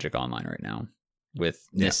on Magic Online right now, with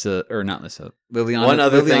Nissa, or not Nissa, Liliana. One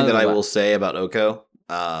other thing that I will say about Oko,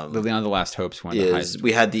 Liliana the Last Hope's one of the highest.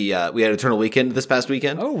 We had Eternal Weekend this past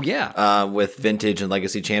weekend. Oh yeah, with Vintage and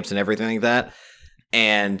Legacy Champs and everything like that,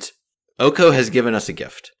 and Oko has given us a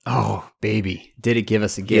gift. Oh baby, did it give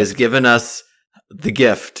us a gift? He has given us the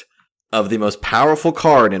gift of the most powerful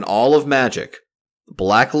card in all of Magic,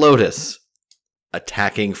 Black Lotus,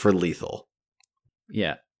 attacking for lethal.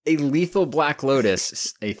 Yeah. A lethal Black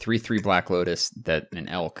Lotus, a 3/3 Black Lotus, an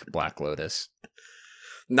elk Black Lotus.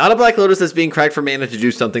 Not a Black Lotus that's being cracked for mana to do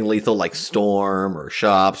something lethal like Storm or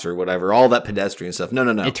Shops or whatever, all that pedestrian stuff. No.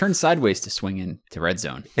 It turns sideways to swing into red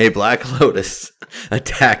zone. A Black Lotus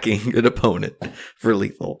attacking an opponent for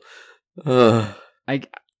lethal. There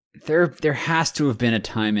has to have been a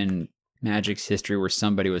time in Magic's history where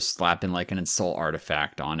somebody was slapping like an insult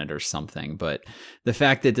artifact on it or something, but the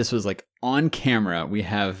fact that this was like on camera, we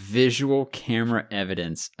have visual camera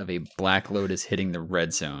evidence of a Black Lotus hitting the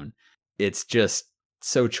red zone. It's just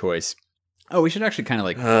so choice. Oh, we should actually kind of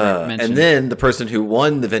like mention. And then the person who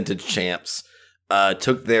won the Vintage Champs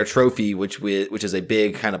took their trophy, which is a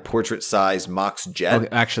big kind of portrait-sized Mox jet. Okay,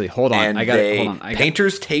 actually, hold on.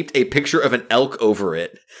 Painters taped a picture of an elk over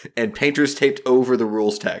it, and painters taped over the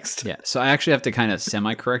rules text. Yeah, so I actually have to kind of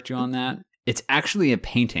semi-correct you on that. It's actually a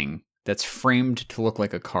painting that's framed to look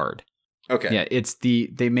like a card. Okay. Yeah,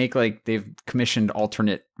 they've commissioned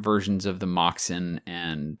alternate versions of the Moxen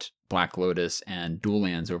and Black Lotus and Dual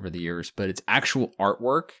Lands over the years, but it's actual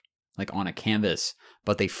artwork, like on a canvas,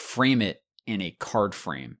 but they frame it in a card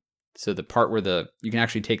frame. So the part where you can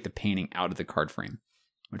actually take the painting out of the card frame,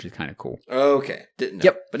 which is kind of cool. Okay. Didn't know.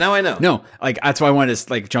 Yep. But now I know. No, like that's why I wanted to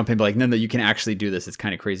like jump in, but like, no, you can actually do this. It's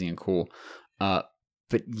kind of crazy and cool. But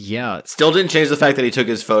yeah. Still didn't change the fact that he took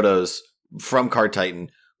his photos from Card Titan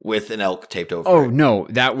with an elk taped over. Oh, no,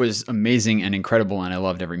 that was amazing and incredible, and I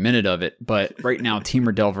loved every minute of it. But right now,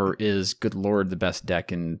 Temur Delver is, good lord, the best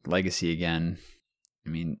deck in Legacy again. I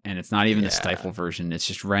mean, and it's not even the Stifle version. It's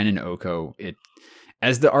just Ren and Oko.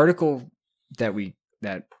 As the article that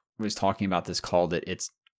was talking about this called it, it's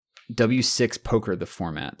W6 Poker, the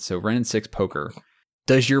format. So Ren and 6 Poker.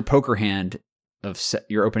 Does your poker hand of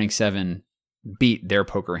your opening 7 beat their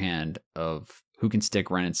poker hand of who can stick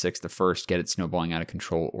Ren and 6 the first, get it snowballing out of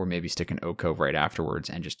control, or maybe stick an Oko right afterwards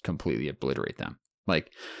and just completely obliterate them?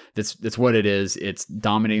 Like, that's what it is. It's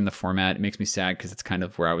dominating the format. It makes me sad because it's kind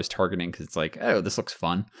of where I was targeting, because it's like, oh, this looks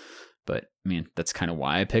fun. But, I mean, that's kind of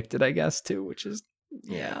why I picked it, I guess, too, which is,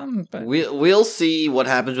 yeah. But we'll see what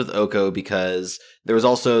happens with Oko, because there was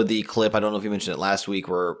also the clip, I don't know if you mentioned it last week,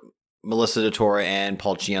 where Melissa DeTora and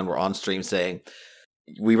Paul Cheon were on stream saying,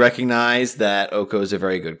 we recognize that Oko is a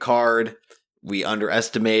very good card. We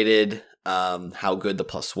underestimated how good the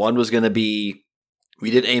 +1 was going to be.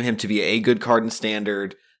 We did aim him to be a good card in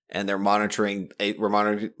Standard, and they're monitoring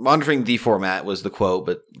the format was the quote,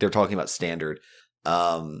 but they're talking about Standard.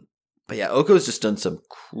 But yeah, Oko's just done some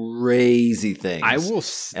crazy things. I will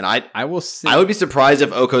say, I would be surprised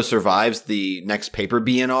if Oko survives the next paper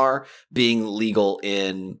BNR being legal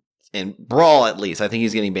in Brawl, at least. I think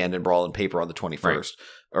he's getting banned in Brawl and paper on the 21st, right,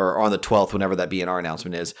 or on the 12th, whenever that BNR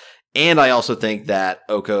announcement is. And I also think that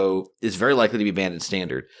Oko is very likely to be banned in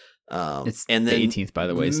Standard. It's and the 18th, by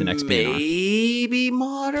the way, is the next BNR. Maybe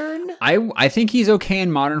Modern? I think he's okay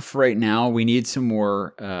in Modern for right now. We need some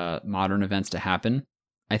more Modern events to happen,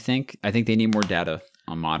 I think. I think they need more data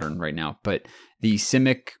on Modern right now. But the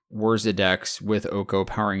Simic Urza decks with Oko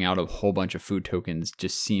powering out a whole bunch of food tokens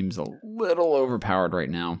just seems a little overpowered right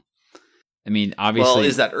now. I mean, obviously... Well,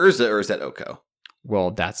 is that Urza or is that Oko?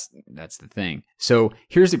 Well, that's the thing. So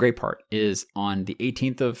here's the great part, is on the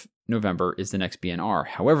 18th of November is the next BNR.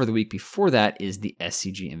 However, the week before that is the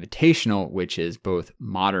SCG Invitational, which is both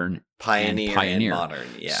Modern Pioneer. And Modern.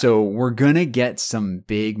 Yeah. So we're going to get some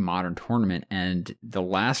big Modern tournament. And the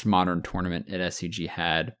last Modern tournament at SCG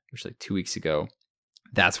had, which was like 2 weeks ago,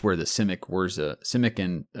 that's where the Simic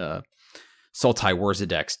and Sultai Urza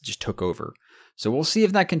decks just took over. So we'll see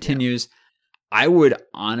if that continues. Yeah. I would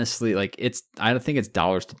honestly I don't think it's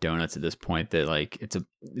dollars to donuts at this point that like it's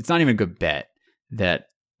not even a good bet that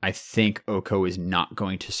I think Oko is not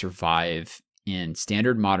going to survive in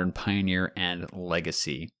Standard, Modern, Pioneer, and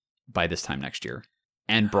Legacy by this time next year.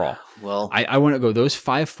 And Brawl. Well, I want to go those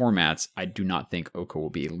 5 formats. I do not think Oko will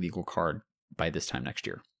be a legal card by this time next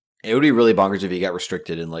year. It would be really bonkers if he got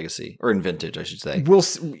restricted in Legacy, or in Vintage, I should say.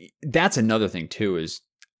 That's another thing too, is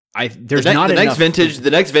the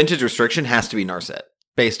next vintage restriction has to be Narset,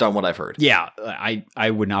 based on what I've heard. Yeah,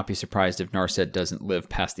 I would not be surprised if Narset doesn't live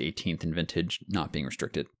past the 18th in Vintage not being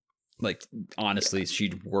restricted. Like, honestly,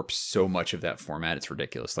 she warps so much of that format, it's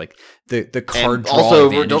ridiculous. Like the card draw also,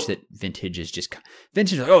 advantage that Vintage is just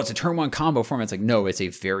Vintage. Like, it's a turn 1 combo format. It's like, no, it's a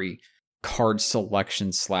very card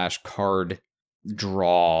selection / card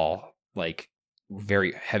draw, like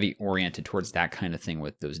very heavy oriented towards that kind of thing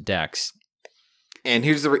with those decks. And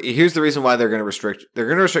here's the reason why they're going to restrict. They're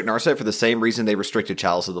going to restrict Narset for the same reason they restricted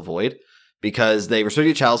Chalice of the Void, because they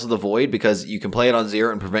restricted Chalice of the Void because you can play it on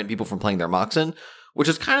 0 and prevent people from playing their Moxen. which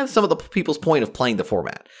is kind of some of the people's point of playing the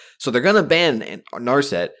format. So they're going to ban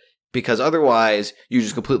Narset because otherwise you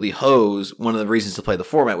just completely hose one of the reasons to play the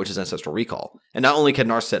format, which is Ancestral Recall. And not only can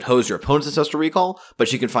Narset hose your opponent's Ancestral Recall, but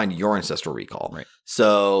she can find your Ancestral Recall. Right.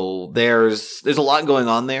 So there's a lot going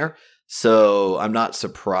on there. So I'm not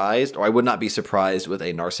surprised, or I would not be surprised with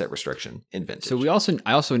a Narset restriction in Vintage. So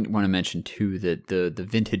I also want to mention too that the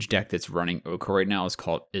Vintage deck that's running Oko right now is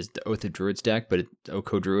the Oath of Druids deck, but it's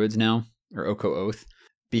Oko Druids now, or Oko Oath,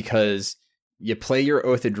 because you play your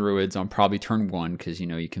Oath of Druids on probably turn 1 because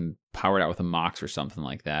you can power it out with a Mox or something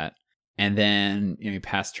like that, and then you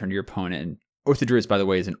pass the turn to your opponent. And Oath of Druids, by the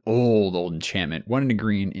way, is an old enchantment. 1 in a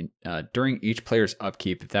green. During each player's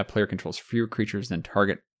upkeep, if that player controls fewer creatures than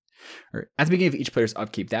target. Or at the beginning of each player's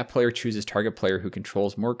upkeep, that player chooses target player who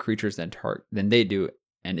controls more creatures than they do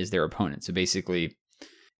and is their opponent. So basically,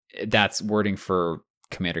 that's wording for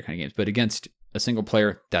Commander kind of games. But against a single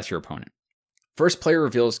player, that's your opponent. First player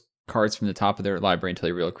reveals cards from the top of their library until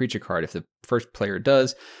they reveal a creature card. If the first player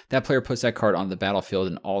does, that player puts that card on the battlefield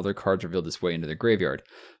and all their cards revealed this way into the graveyard.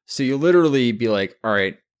 So you literally be like, all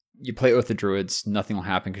right, you play Oath of Druids, nothing will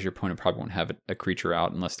happen because your opponent probably won't have a creature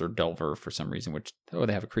out unless they're Delver for some reason,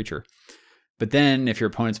 they have a creature. But then if your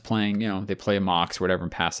opponent's playing, they play a Mox or whatever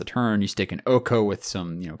and pass the turn, you stick an Oko with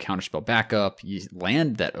some, counterspell backup, you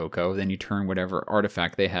land that Oko, then you turn whatever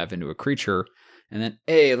artifact they have into a creature, and then,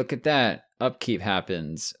 hey, look at that, upkeep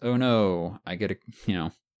happens. Oh no, I get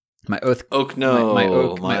my oath. My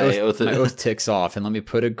oath ticks off, and let me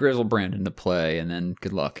put a Grizzlebrand into play, and then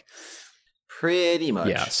good luck. Pretty much.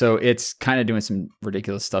 Yeah, so it's kind of doing some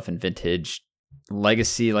ridiculous stuff in Vintage.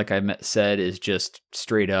 Legacy, like I said, is just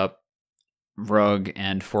straight up Rug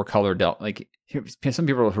and 4-color dealt. Like, some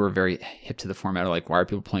people who are very hip to the format are like, why are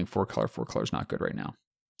people playing 4-color? 4-color is not good right now.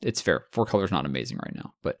 It's fair. 4-color is not amazing right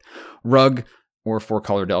now. But Rug or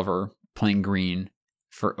 4-color Delver playing green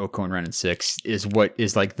for Oko and Wrenn and 6 is what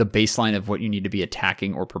is like the baseline of what you need to be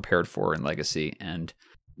attacking or prepared for in Legacy. And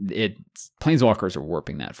Planeswalkers are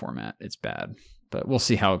warping that format. It's bad, but we'll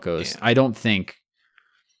see how it goes. Yeah. I don't think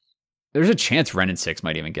there's a chance Wrenn and 6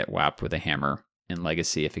 might even get whapped with a hammer in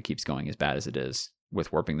Legacy if it keeps going as bad as it is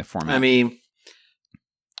with warping the format. I mean,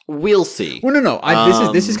 we'll see. Well,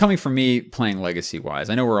 no. This is coming from me playing Legacy wise.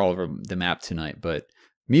 I know we're all over the map tonight, but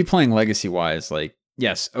me playing Legacy wise, like,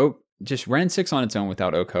 yes, just Wrenn and 6 on its own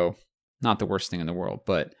without Oko, not the worst thing in the world,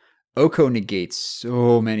 but Oko negates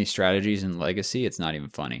so many strategies in Legacy, it's not even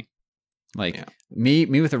funny. Like, me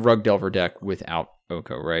with a Rug Delver deck without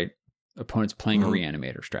Oko, right? Opponent's playing a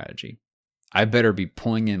Reanimator strategy. I better be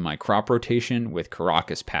pulling in my crop rotation with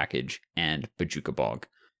Karakas package and Bojuka Bog,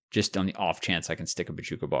 just on the off chance I can stick a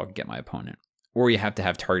Bojuka Bog and get my opponent. Or you have to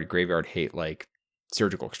have target graveyard hate like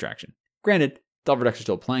Surgical Extraction. Granted, Delver decks are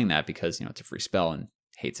still playing that because, it's a free spell and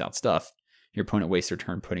hates out stuff. Your opponent wastes their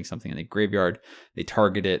turn putting something in the graveyard. They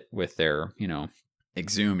target it with their,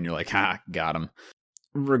 Exhume, and you're like, got him.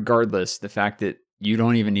 Regardless, the fact that you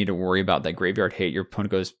don't even need to worry about that graveyard hate, your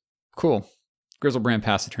opponent goes, cool. Grizzlebrand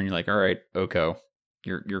pass the turn. You're like, all right, Oko,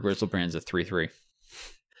 your Grizzlebrand's a 3/3.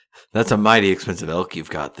 That's a mighty expensive elk you've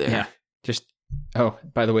got there. Yeah.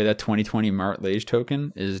 By the way, that 2020 Marit Lage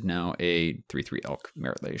token is now a 3/3 elk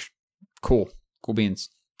Marit Lage. Cool beans.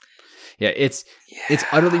 Yeah, it's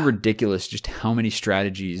utterly ridiculous just how many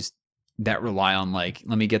strategies that rely on, like,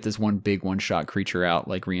 let me get this one big one-shot creature out,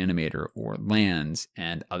 like Reanimator or lands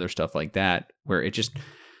and other stuff like that, where it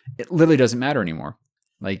literally doesn't matter anymore.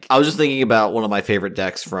 Like, I was just thinking about one of my favorite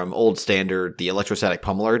decks from Old Standard, the Electrostatic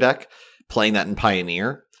Pummeler deck, playing that in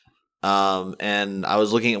Pioneer. And I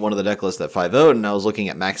was looking at one of the deck lists that 5-0'd, and I was looking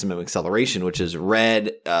at Maximum Acceleration, which is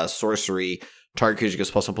red, sorcery, target creature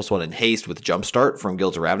gets +1/+1 in haste with Jumpstart from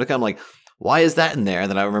Guilds of Ravnica. I'm like, why is that in there? And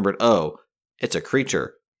then I remembered, it's a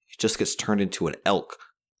creature. It just gets turned into an elk.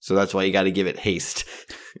 So that's why you got to give it haste.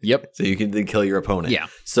 Yep. So you can then kill your opponent. Yeah.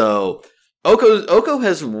 So Oko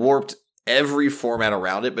has warped every format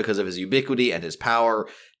around it because of his ubiquity and his power.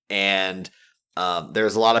 And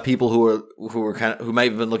there's a lot of people who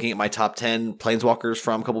might have been looking at my top 10 Planeswalkers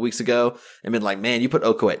from a couple weeks ago and been like, man, you put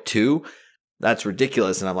Oko at 2? That's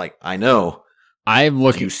ridiculous. And I'm like, I know.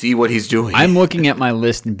 Do you see what he's doing? I'm looking at my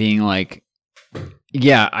list and being like,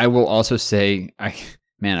 yeah, I will also say, I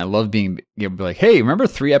love being able to be like, hey, remember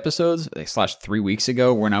 3 episodes / 3 weeks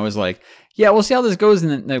ago when I was like, yeah, we'll see how this goes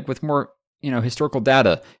with more, historical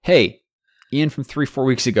data. Hey, Ian from 3-4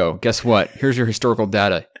 weeks ago, guess what? Here's your historical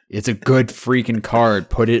data. It's a good freaking card.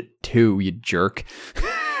 Put it 2, you jerk.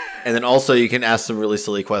 And then also you can ask some really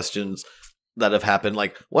silly questions that have happened.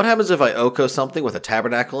 Like, what happens if I Oko something with a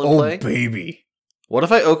Tabernacle in play? Oh, baby. What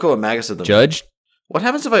if I Oko a Magus of the Judge? What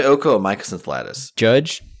happens if I Oko a Mycosynth Lattice?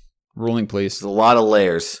 Judge? ruling, please. There's a lot of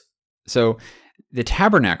layers. So the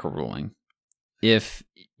tabernacle ruling, if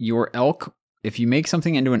you make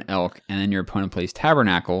something into an elk and then your opponent plays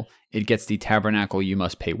tabernacle, it gets the tabernacle, you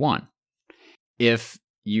must pay 1. If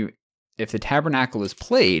the tabernacle is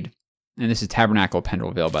played, and this is Tabernacle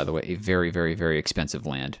Pendrell Vale, by the way, a very, very, very expensive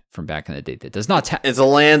land from back in the day that does not It's a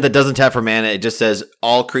land that doesn't tap for mana. It just says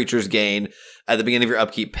all creatures gain at the beginning of your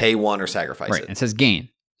upkeep, pay 1 or sacrifice right. it. It says gain.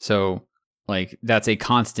 So like that's a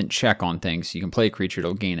constant check on things. You can play a creature,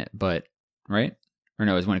 it'll gain it, but right? Or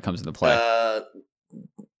no, is when it comes into play.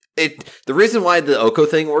 The reason why the Oko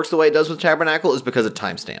thing works the way it does with Tabernacle is because of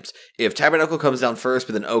timestamps. If Tabernacle comes down first,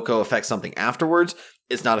 but then Oko affects something afterwards,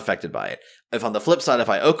 it's not affected by it. If on the flip side, if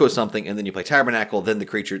I Oko something and then you play Tabernacle, then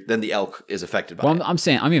the elk is affected by it. Well,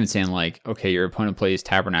 I'm even saying like, okay, your opponent plays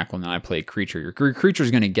Tabernacle and then I play a creature. Your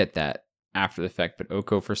creature's going to get that after the fact, but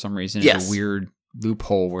Oko for some reason is a weird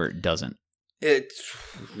loophole where it doesn't. It's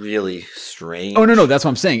really strange. Oh, no, that's what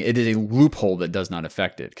I'm saying. It is a loophole that does not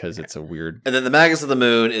affect it because it's a weird... And then the Magus of the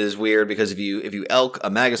Moon is weird because if you elk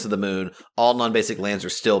a Magus of the Moon, all non-basic lands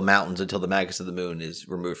are still mountains until the Magus of the Moon is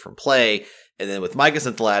removed from play. And then with Magus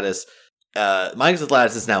Enthelatus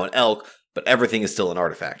is now an elk, but everything is still an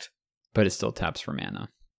artifact. But it still taps for mana.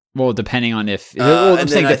 Well, depending on if...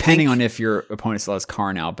 on if your opponent still has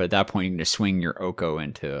Karn out, but at that point you can just swing your Oko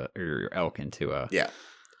into... or your elk into a... Yeah.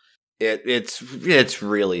 It's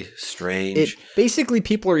really strange. Basically,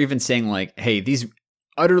 people are even saying like, hey, these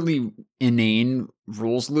utterly inane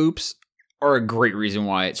rules loops are a great reason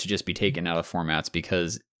why it should just be taken out of formats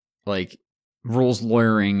because like rules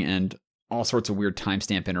lawyering and all sorts of weird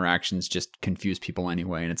timestamp interactions just confuse people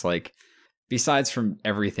anyway. And it's like, besides from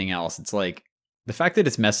everything else, it's like the fact that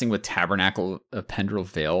it's messing with Tabernacle of Pendrell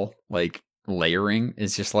Vale, like layering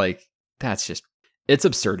is just like, that's just, it's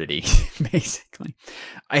absurdity, basically.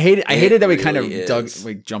 I hated that we kind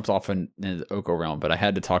of jumped off in the Oko realm, but I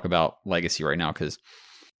had to talk about Legacy right now because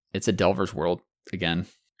it's a Delver's world again,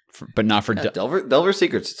 but not for Delver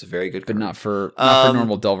Secrets. It's a very good card. But not for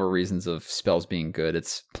normal Delver reasons of spells being good.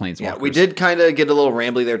 It's Planeswalkers. Yeah, we did kind of get a little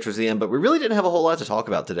rambly there towards the end, but we really didn't have a whole lot to talk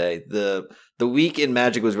about today. The week in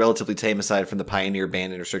Magic was relatively tame aside from the Pioneer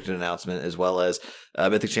Banned and Restricted announcement, as well as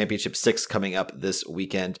Mythic Championship 6 coming up this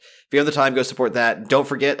weekend. If you have the time, go support that. Don't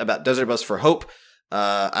forget about Desert Bus for Hope.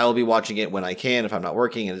 I will be watching it when I can if I'm not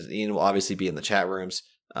working, and Ian will obviously be in the chat rooms.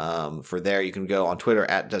 For there, you can go on Twitter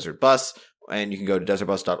at Desert Bus. And you can go to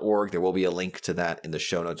desertbus.org. There will be a link to that in the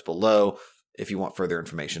show notes below if you want further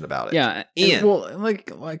information about it. Yeah. Ian. Well, like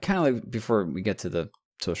kind of like before we get to the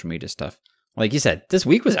social media stuff, like you said, this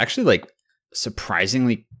week was actually like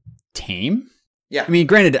surprisingly tame. Yeah. I mean,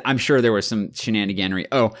 granted, I'm sure there was some shenaniganery.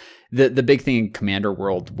 Oh, the big thing in Commander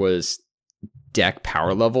World was deck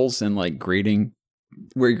power levels and like grading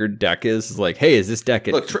where your deck is like, hey, is this deck...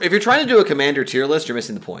 Look, if you're trying to do a Commander tier list, you're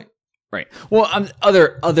missing the point. Right. Well,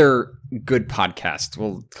 other good podcasts,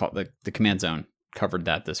 we'll call it the Command Zone, covered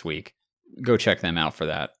that this week. Go check them out for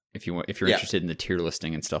that if you're interested in the tier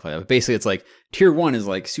listing and stuff like that. But basically, it's like tier 1 is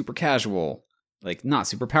like super casual, like not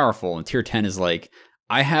super powerful, and tier 10 is like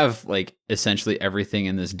I have like essentially everything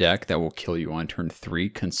in this deck that will kill you on turn 3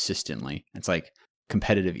 consistently. It's like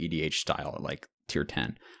competitive EDH style at like tier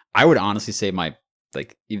 10. I would honestly say my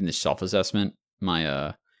like even the self-assessment,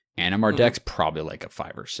 my Animar deck's probably like a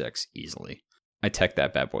 5 or 6 easily. I tech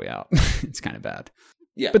that bad boy out. It's kind of bad.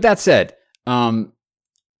 Yeah. But that said,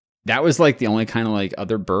 that was like the only kind of like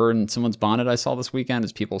other bird in someone's bonnet I saw this weekend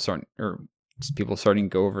is people starting to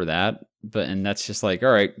go over that. And that's just like,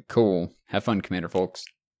 all right, cool. Have fun, Commander folks.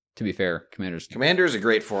 To be fair, Commander is a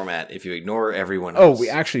great format if you ignore everyone else. Oh, we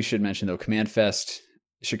actually should mention though, Command Fest,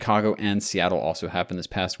 Chicago and Seattle also happened this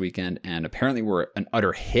past weekend and apparently were an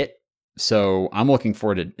utter hit. So I'm looking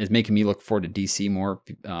forward to, it's making me look forward to DC more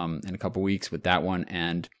in a couple weeks with that one.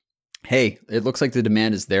 And hey, it looks like the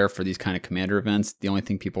demand is there for these kind of Commander events. The only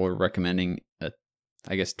thing people are recommending,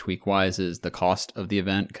 I guess tweak wise, is the cost of the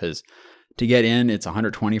event because to get in, it's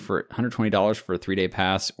 $120 for a 3-day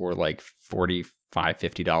pass or like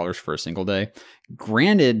 $45-50 for a single day.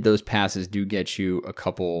 Granted, those passes do get you a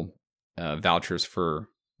couple vouchers for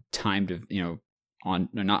timed,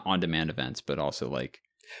 not on demand events, but also like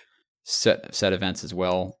set events as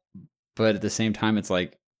well. But at the same time, it's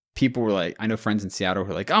like people were like, I know friends in Seattle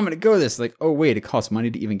who are like, I'm going to go to this. Like, oh, wait, it costs money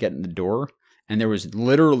to even get in the door. And there was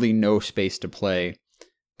literally no space to play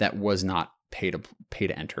that was not pay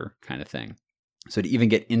to enter kind of thing. So to even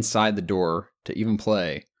get inside the door to even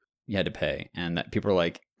play, you had to pay. And that people are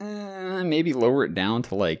like, maybe lower it down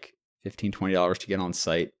to like $15-20 to get on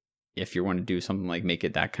site if you want to do something like make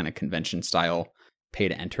it that kind of convention style pay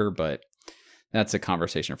to enter. But that's a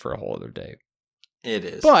conversation for a whole other day. It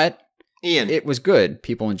is. But Ian, it was good.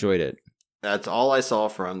 People enjoyed it. that's all I saw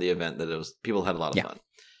from the event. That it was people had a lot of Yeah. fun.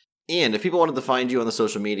 Ian, if people wanted to find you on the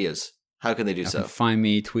social medias, how can they do You so? can find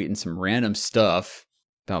me tweeting some random stuff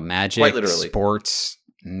about magic, Quite literally. sports,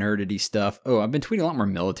 nerdity stuff. Oh, I've been tweeting a lot more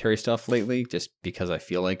military stuff lately just because I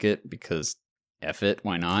feel like it, because F it,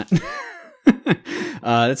 why not?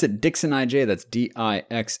 That's at DixonIJ. That's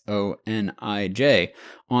DixonIJ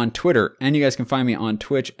on Twitter. And you guys can find me on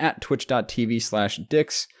Twitch at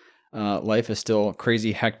twitch.tv/Dix. Life is still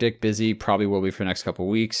crazy, hectic, busy. Probably will be for the next couple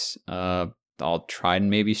weeks. I'll try and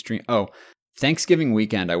maybe stream. Oh, Thanksgiving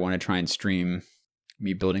weekend, I want to try and stream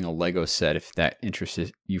me building a Lego set if that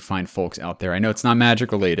interests you fine folks out there. I know it's not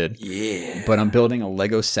magic related, Yeah. but I'm building a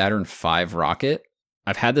Lego Saturn V rocket.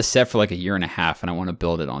 I've had this set for like a year and a half, and I want to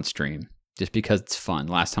build it on stream just because it's fun.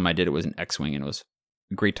 Last time I did it was an X-Wing, and it was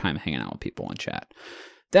a great time hanging out with people in chat.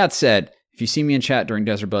 That said, if you see me in chat during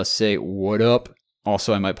Desert Bus, say what up.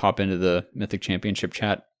 Also, I might pop into the Mythic Championship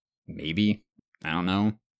chat. Maybe. I don't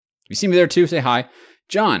know. If you see me there too, say hi.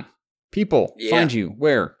 John, people, find you.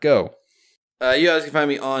 Where? Go. You guys can find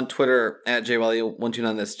me on Twitter at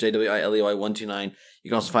JWiley129. That's JWiley129. You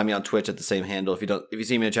can also find me on Twitch at the same handle. If you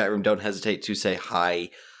see me in the chat room, don't hesitate to say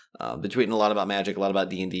hi. Been tweeting a lot about Magic, a lot about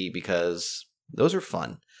D&D because those are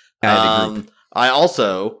fun. I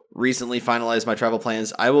also recently finalized my travel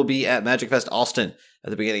plans. I will be at Magic Fest Austin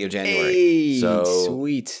at the beginning of January. Hey, so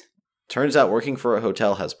sweet. Turns out working for a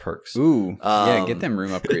hotel has perks. Ooh, yeah, get them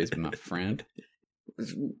room upgrades, my friend.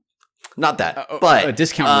 Not that, but a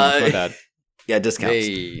discount room. My bad. Yeah, discounts.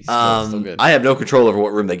 Hey, still good. I have no control over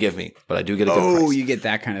what room they give me, but I do get a good price. Oh, you get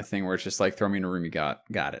that kind of thing where it's just like, throw me in a room you got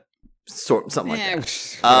it. Something like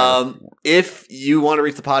that. If you want to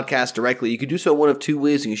reach the podcast directly, you can do so one of two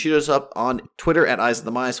ways. You can shoot us up on Twitter at Eyes of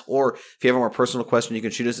the Mice, or if you have a more personal question, you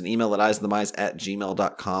can shoot us an email at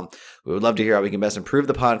eyesofthemice@gmail.com. We would love to hear how we can best improve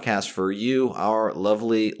the podcast for you, our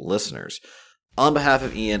lovely listeners. On behalf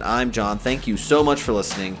of Ian, I'm John. Thank you so much for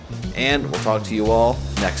listening, and we'll talk to you all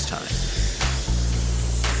next time.